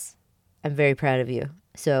 yes, I'm very proud of you.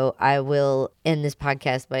 So I will end this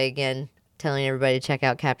podcast by again telling everybody to check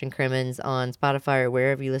out Captain Crimmins on Spotify or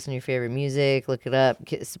wherever you listen to your favorite music. Look it up.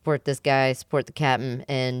 Support this guy. Support the captain.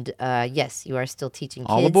 And yes, you are still teaching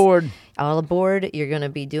kids. All aboard. All aboard. You're going to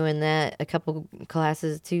be doing that a couple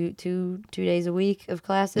classes, two days a week of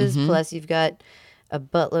classes. Plus you've got a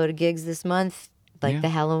buttload of gigs this month, like the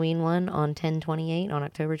Halloween one on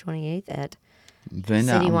October 28th at Then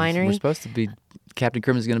City Winery. we're supposed to be Captain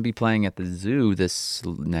Crimin's going to be playing at the zoo this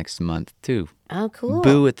next month, too. Oh, cool.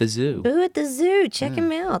 Boo at the zoo. Boo at the zoo. Check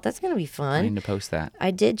him out. That's going to be I need fun. to post that.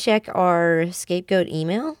 I did check our scapegoat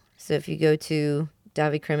email. So if you go to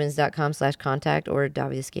davicrimmins.com/contact or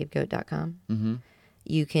davithescapegoat.com,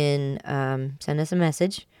 you can send us a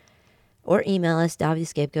message or email us,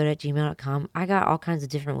 davithescapegoat@gmail.com. I got all kinds of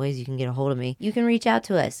different ways you can get a hold of me. You can reach out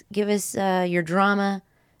to us. Give us your drama,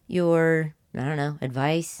 your, I don't know,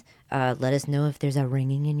 advice. Let us know if there's a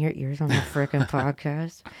ringing in your ears on the frickin'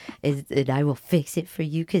 podcast. And I will fix it for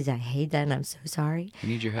you because I hate that and I'm so sorry. We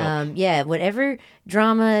need your help. Yeah, whatever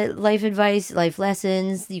drama, life advice, life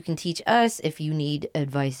lessons you can teach us. If you need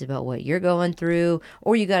advice about what you're going through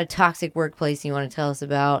or you got a toxic workplace you want to tell us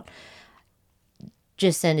about,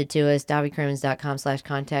 just send it to us,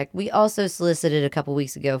 davicrimmins.com/contact. We also solicited a couple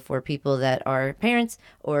weeks ago for people that are parents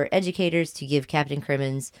or educators to give Captain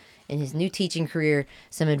Crimmins in his new teaching career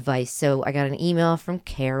some advice. So I got an email from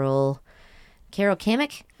Carol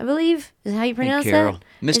Kamek, I believe, is how you pronounce Carol.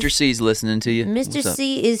 that. Mr. C's listening to you. Mr. What's up?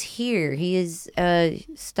 C is here. He is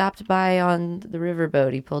stopped by on the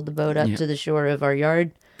riverboat. He pulled the boat up to the shore of our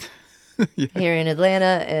yard here in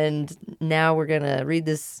Atlanta. And now we're going to read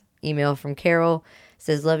this email from Carol. It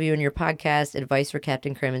says, love you and your podcast. Advice for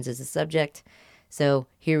Captain Crimmins is the subject. So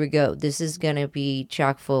here we go. This is going to be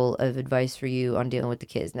chock full of advice for you on dealing with the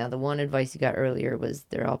kids. Now, the one advice you got earlier was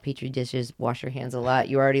they're all Petri dishes. Wash your hands a lot.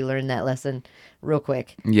 You already learned that lesson real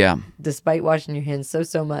quick. Yeah, Despite washing your hands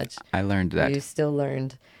so much, I learned that. you still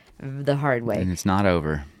learned the hard way. And it's not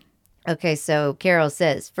over. Okay, so Carol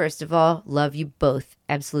says, first of all, love you both.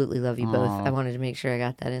 Absolutely love you both. Aw. I wanted to make sure I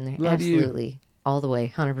got that in there. Love you. Absolutely. All the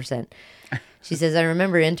way, 100%. She says, I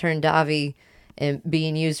remember intern Davi and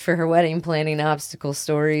being used for her wedding planning obstacle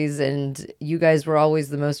stories, and you guys were always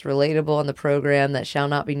the most relatable on the program that shall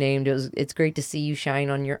not be named. It's great to see you shine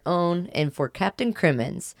on your own. And for Captain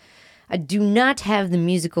Crimmins, I do not have the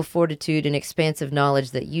musical fortitude and expansive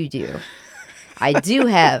knowledge that you do. I do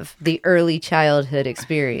have the early childhood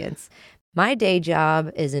experience. My day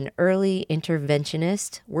job is an early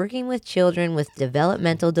interventionist working with children with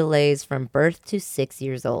developmental delays from birth to 6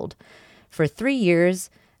 years old. For 3 years,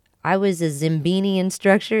 I was a Zimbini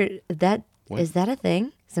instructor. Is that a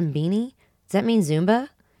thing? Zimbini? Does that mean Zumba?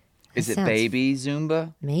 Is That it sounds- baby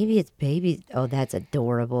Zumba? Maybe it's baby. Oh, that's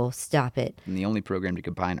adorable. Stop it. And the only program to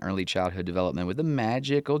combine early childhood development with the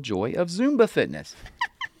magical joy of Zumba fitness.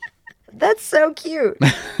 That's so cute.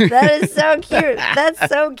 That is so cute. That's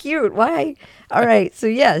so cute. Why? All right. So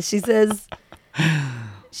yeah, she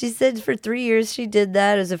said for 3 years she did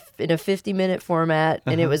that in a 50-minute format,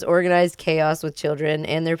 and it was organized chaos with children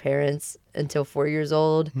and their parents until 4 years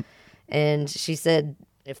old. And she said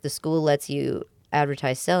if the school lets you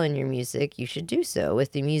advertise selling your music, you should do so.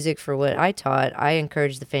 With the music for what I taught, I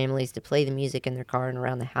encouraged the families to play the music in their car and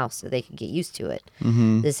around the house so they could get used to it.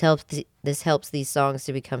 This helps these songs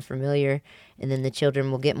to become familiar, and then the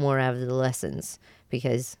children will get more out of the lessons.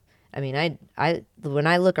 Because I mean, I when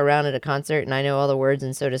I look around at a concert and I know all the words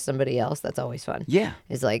and so does somebody else, that's always fun. Yeah.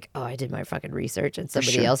 It's like, oh, I did my fucking research and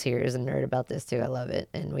somebody sure. else here is a nerd about this too. I love it.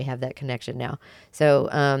 And we have that connection now.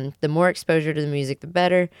 So the more exposure to the music, the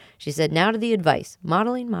better. She said, now to the advice.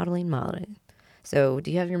 Modeling. So do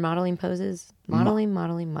you have your modeling poses? Modeling.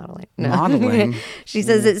 No. Modeling? She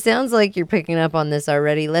says, it sounds like you're picking up on this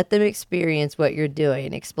already. Let them experience what you're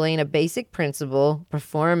doing. Explain a basic principle,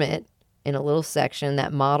 perform it in a little section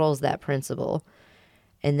that models that principle,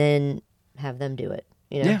 and then have them do it.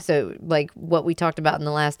 You know, Yeah. so like what we talked about in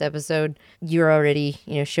the last episode, you're already,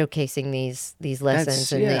 showcasing these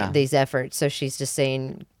lessons and yeah. these efforts. So she's just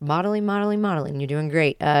saying, modeling. You're doing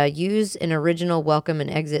great. Use an original welcome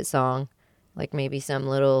and exit song, like maybe some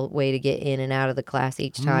little way to get in and out of the class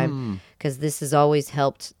each time, because this has always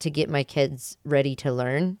helped to get my kids ready to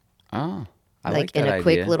learn. Oh, I Like like in that a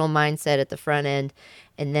quick idea. little mindset at the front end,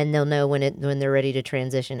 and then they'll know when they're ready to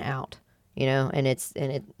transition out. And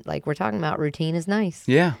it like we're talking about, routine is nice.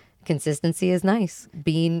 Yeah. Consistency is nice.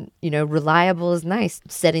 Being, reliable is nice.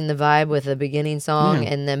 Setting the vibe with a beginning song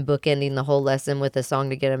and then bookending the whole lesson with a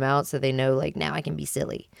song to get them out so they know, like, now I can be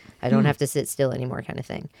silly. I don't have to sit still anymore, kind of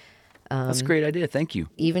thing. That's a great idea. Thank you.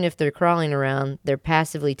 Even if they're crawling around, they're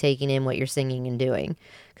passively taking in what you're singing and doing.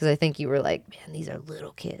 Because I think you were like, man, these are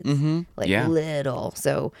little kids. Like, Yeah. little.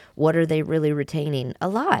 So what are they really retaining? A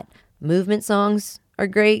lot. Movement songs are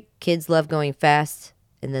great. Kids love going fast,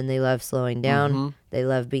 and then they love slowing down. They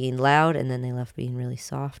love being loud, and then they love being really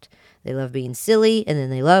soft. They love being silly, and then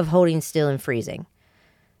they love holding still and freezing.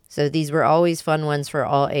 So these were always fun ones for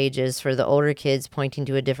all ages. For the older kids, pointing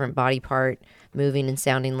to a different body part. moving and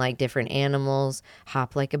sounding like different animals,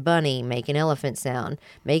 hop like a bunny, make an elephant sound,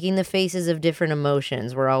 making the faces of different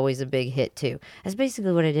emotions were always a big hit too. That's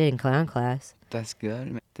basically what I did in clown class. That's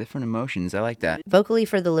good. Different emotions. I like that. Vocally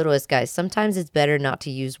for the littlest guys, sometimes it's better not to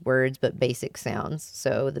use words but basic sounds.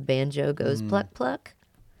 So the banjo goes pluck, pluck.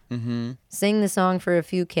 Mm-hmm. Sing the song for a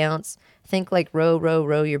few counts. Think like row, row,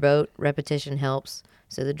 row your boat. Repetition helps.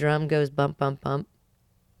 So the drum goes bump, bump, bump.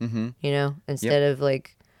 Mm-hmm. You know, instead of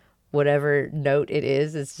like whatever note it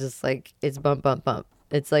is, it's just like it's bump, bump, bump.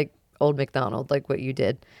 It's like Old MacDonald, like what you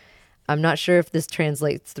did. I'm not sure if this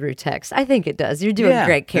translates through text. I think it does. You're doing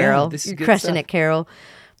great, Carol. this is You're good crushing stuff. it, Carol.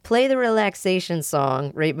 Play the relaxation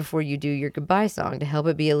song right before you do your goodbye song to help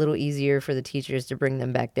it be a little easier for the teachers to bring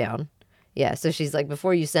them back down. Yeah, so she's like,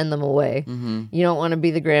 before you send them away, you don't want to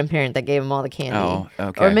be the grandparent that gave them all the candy. Oh,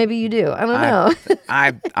 okay. Or maybe you do. I don't know.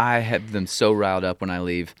 I have them so riled up when I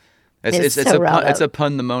leave. It's It's so a riled pun. It's up. a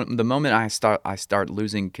pun. The moment I start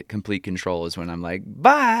losing complete control is when I'm like,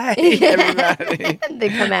 bye, everybody. They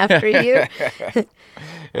come after you.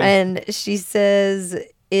 And she says,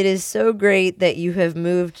 it is so great that you have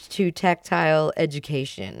moved to tactile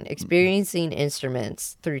education. Experiencing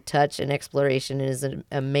instruments through touch and exploration is an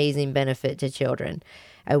amazing benefit to children.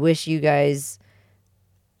 I wish you guys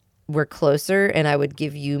were closer and I would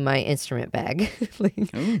give you my instrument bag.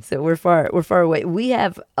 So we're far away. We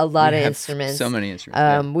have a lot We of have instruments. so many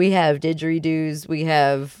instruments. We have didgeridoos. We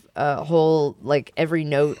have a whole, like, every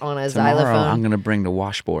note on a Tomorrow xylophone. I'm gonna bring the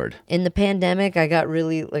washboard. In the pandemic, I got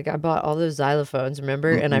really, like, I bought all those xylophones,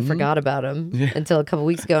 remember? And I forgot about them until a couple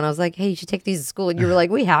weeks ago. And I was like, hey, you should take these to school. And you were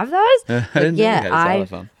like, we have those? I Like, didn't know we yeah, had a I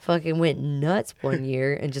xylophone. fucking went nuts one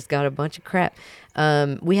year and just got a bunch of crap.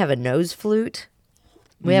 We have a nose flute.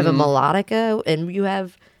 We have a melodica. And you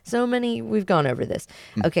have so many. We've gone over this.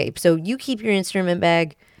 Okay, so you keep your instrument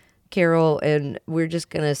bag, Carol, and we're just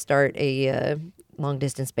going to start a long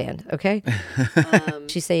distance band, okay?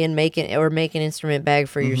 She's saying make an instrument bag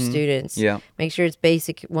for your students. Yeah. Make sure it's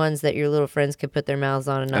basic ones that your little friends could put their mouths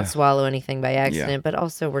on and not swallow anything by accident. But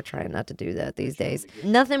also, we're trying not to do that these days.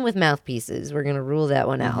 Nothing with mouthpieces. We're gonna rule that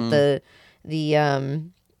one out. The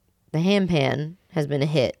handpan has been a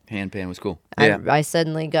hit. Handpan was cool. Yeah. I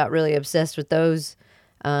suddenly got really obsessed with those.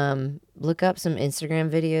 Look up some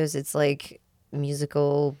Instagram videos. It's like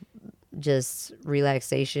musical, just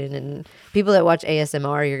relaxation, and people that watch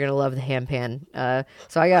ASMR, you're gonna love the handpan.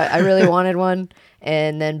 So I really wanted one,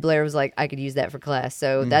 and then Blair was like, I could use that for class.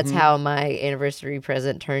 So that's how my anniversary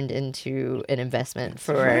present turned into an investment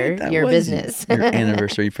for That your was business. Your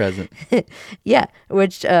anniversary present. Yeah,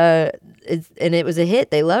 which it was a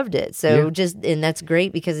hit. They loved it. So and that's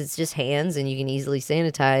great because it's just hands and you can easily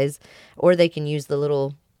sanitize, or they can use the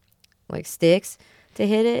little like sticks to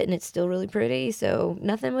hit it and it's still really pretty. So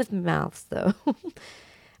nothing with mouths though.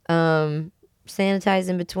 Sanitize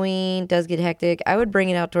in between does get hectic. I would bring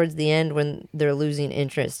it out towards the end when they're losing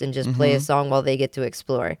interest and just play a song while they get to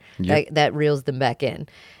explore. That reels them back in.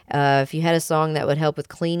 If you had a song that would help with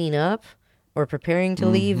cleaning up or preparing to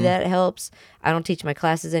leave, that helps. I don't teach my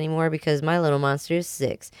classes anymore because my little monster is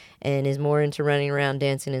 6 and is more into running around,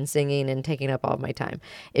 dancing and singing and taking up all my time.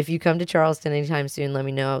 If you come to Charleston anytime soon, let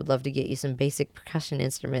me know. I would love to get you some basic percussion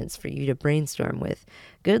instruments for you to brainstorm with.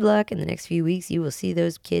 Good luck. In the next few weeks, you will see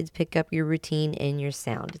those kids pick up your routine and your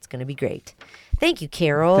sound. It's going to be great. Thank you,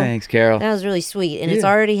 Carol. Thanks, Carol. That was really sweet, and it's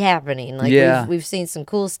already happening. Like we've seen some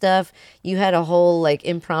cool stuff. You had a whole like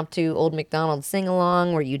impromptu Old MacDonald sing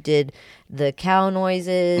along where you did the cow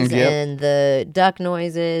noises and the duck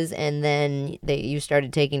noises, and then you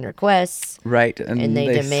started taking requests. Right, And they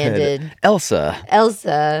demanded- said, Elsa.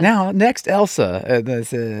 Elsa, Next, Elsa. And they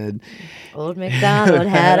said, Old MacDonald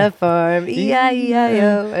had a farm,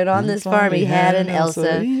 E-I-E-I-O, and on this farm he had an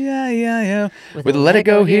Elsa. E-I-E-I-O. With a let it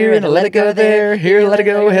go here and a let it go there. Here, let it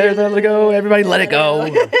go, here, let it go. Everybody, let it go.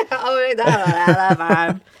 Old MacDonald had a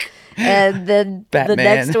farm. And then the Batman.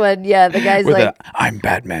 next one, the guy's With like, I'm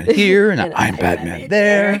Batman here and I'm Batman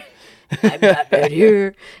there. I'm Batman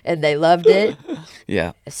here. And they loved it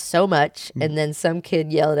Yeah. so much. And then some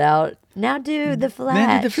kid yelled out, now do the Flash.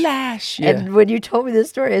 Man, the Flash. Yeah. And when you told me this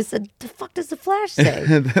story, I said, the fuck does the Flash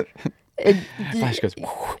say? Flash goes,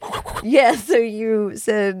 Yeah, so you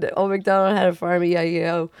said, Old MacDonald had a farm,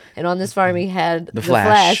 E-I-E-O, and on this farm he had the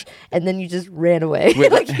Flash. and then you just ran away.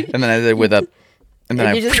 and then I did with a, and then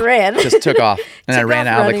And I you just ran. just took off, and I Took ran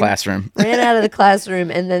off out of the running. classroom. Ran out of the classroom,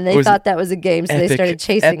 and then they was thought that was a game, so they started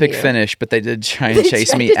chasing epic you. finish, but they did try and They chase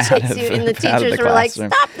tried me to out chase of, you, and the out of teachers the were like,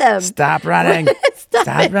 classroom. stop them. Stop running.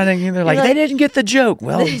 Stop running. And they're like, like, they didn't get the joke.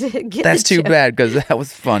 Well, They didn't get that's the too joke. bad because that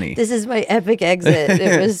was funny. This is my epic exit.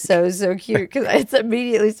 It was so cute because it's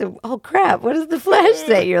immediately so, oh crap, what does the Flash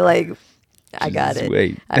say? You're like, I got Just it.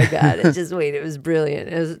 wait. I got it. Just wait. It was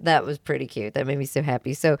brilliant. That was pretty cute. That made me so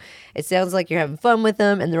happy. So it sounds like you're having fun with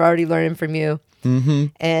them and they're already learning from you. Mm-hmm.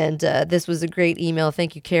 And this was a great email.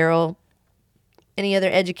 Thank you, Carol. Any other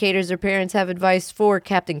educators or parents have advice for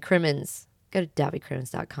Captain Crimmins? Go to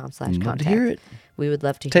DaviCrimmins.com/contact. Love to hear it. We would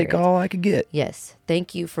love to hear Take it. all I could get. Yes.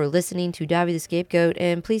 Thank you for listening to Davy the Scapegoat.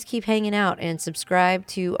 And please keep hanging out and subscribe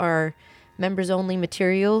to our members-only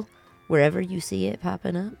material wherever you see it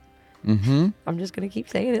popping up. Mm-hmm. I'm just going to keep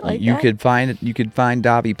saying it like You that. could find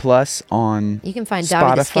Dobby Plus on You can find Davy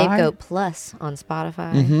the Spotify. Scapegoat Plus on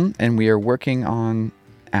Spotify. Mm-hmm. And we are working on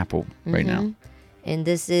Apple right now. And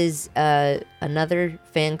this is another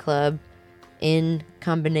fan club in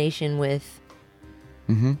combination with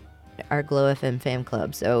Mm-hmm. our Glow FM fan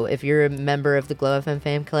club. So if you're a member of the Glow FM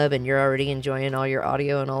fan club and you're already enjoying all your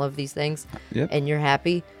audio and all of these things, Yep. and you're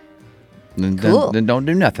happy, Then, Cool. then don't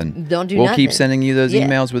do nothing. Don't do We'll nothing. keep sending you those Yeah.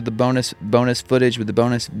 emails with the bonus footage, with the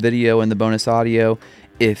bonus video and the bonus audio.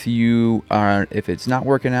 If it's not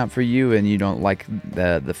working out for you and you don't like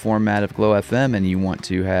the format of Glow FM and you want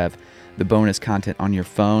to have the bonus content on your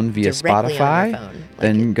phone via Directly on Spotify, your phone. Like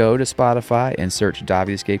then go to Spotify and search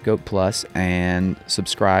Davy the Scapegoat Plus and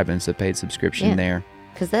subscribe, and it's a paid subscription Yeah. there.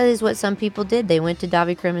 Because that is what some people did. They went to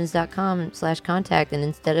DaviCrimmins.com/contact, and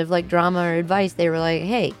instead of like drama or advice, they were like,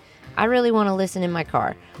 hey, I really want to listen in my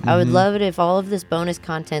car. I would love it if all of this bonus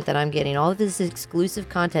content that I'm getting, all of this exclusive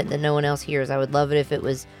content that no one else hears, I would love it if it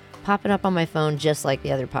was popping up on my phone just like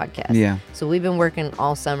the other podcasts. Yeah. So we've been working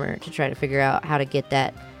all summer to try to figure out how to get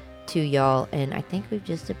that to y'all, and I think we've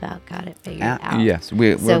just about got it figured out. Yes, So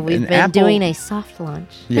we're we've in been Apple- doing a soft launch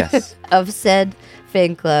Yes. of said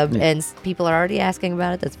fan club, Yeah. and people are already asking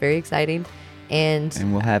about it. That's very exciting. And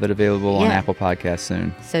And we'll have it available on Yeah. Apple Podcasts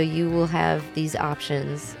soon. so you will have these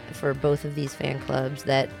options for both of these fan clubs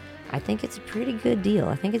that I think it's a pretty good deal.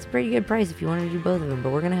 I think it's a pretty good price if you want to do both of them.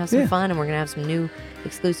 But we're going to have some Yeah. fun, and we're going to have some new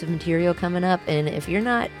exclusive material coming up. And if you're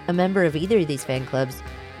not a member of either of these fan clubs,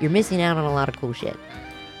 you're missing out on a lot of cool shit.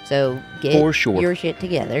 So get For sure. your shit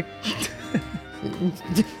together.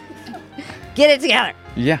 Get it together.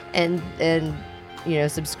 Yeah. And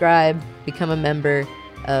subscribe, become a member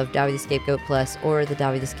of Davy the Scapegoat Plus or the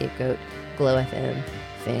Davy the Scapegoat Glow FM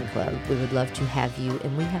fan club. We would love to have you,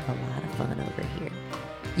 and we have a lot of fun over here.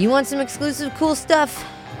 You want some exclusive cool stuff?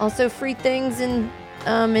 Also free things and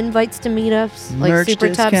invites to meetups, like Merch super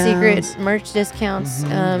top discounts. secret merch discounts.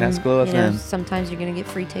 That's Glow FM. Sometimes you're gonna get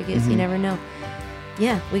free tickets. You never know.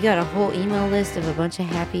 Yeah, we got a whole email list of a bunch of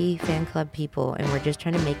happy fan club people, and we're just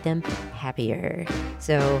trying to make them happier.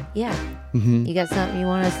 So, yeah, you got something you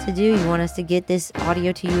want us to do? You want us to get this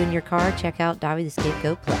audio to you in your car? Check out Davy the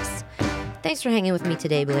Scapegoat Plus. Thanks for hanging with me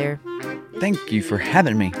today, Blair. Thank you for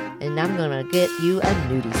having me. And I'm going to get you a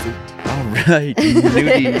nudie suit. All right.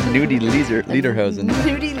 Nudie Lederhosen.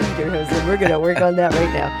 Nudie Lederhosen. We're going to work on that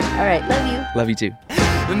right now. All right, love you. Love you too.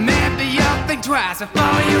 Maybe you'll think twice before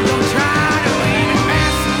you go try to even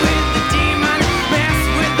mess with the demon. Mess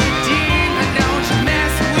with the demon. Don't you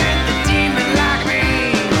mess with the demon like me.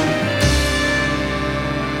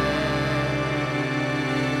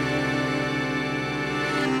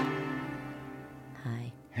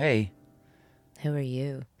 Hi, Hey, who are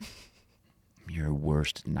you? your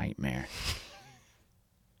worst nightmare.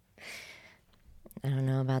 I don't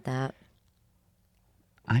know about that.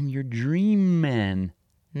 I'm your dream man.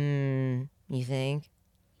 You think?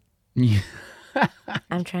 Yeah.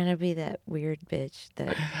 I'm trying to be that weird bitch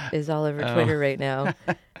that is all over Twitter right now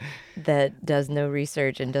that does no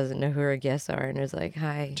research and doesn't know who her guests are and is like,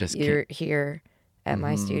 hi, Just you're here at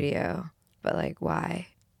my studio, but like, why?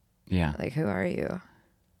 Yeah. Like, who are you?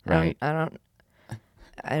 Right.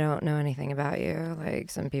 I don't know anything about you. Like,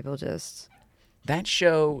 some people just, That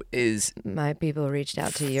show is my people reached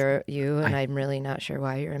out to you and I'm really not sure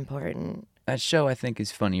why you're important. that show I think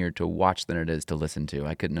is funnier to watch than it is to listen to.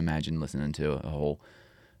 I couldn't imagine listening to a whole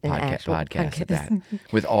An actual podcast of that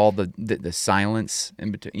with all the silence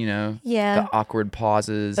in between, Yeah. the awkward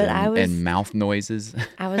pauses But I was- and mouth noises.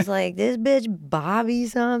 I was like, this bitch Bobby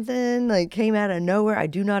something like came out of nowhere. I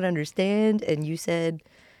do not understand. And you said,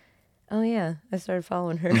 oh yeah, I started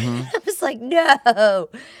following her. I was like, no.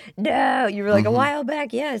 You were like a while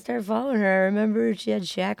back. Yeah, I started following her. I remember she had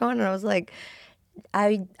Shaq on, and I was like,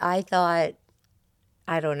 I thought,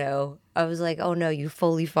 I don't know. I was like, oh no, you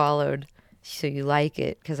fully followed, so you like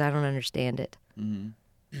it because I don't understand it.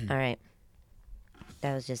 All right,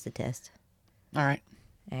 that was just a test. All right.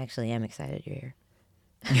 I actually am excited you're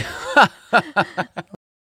here.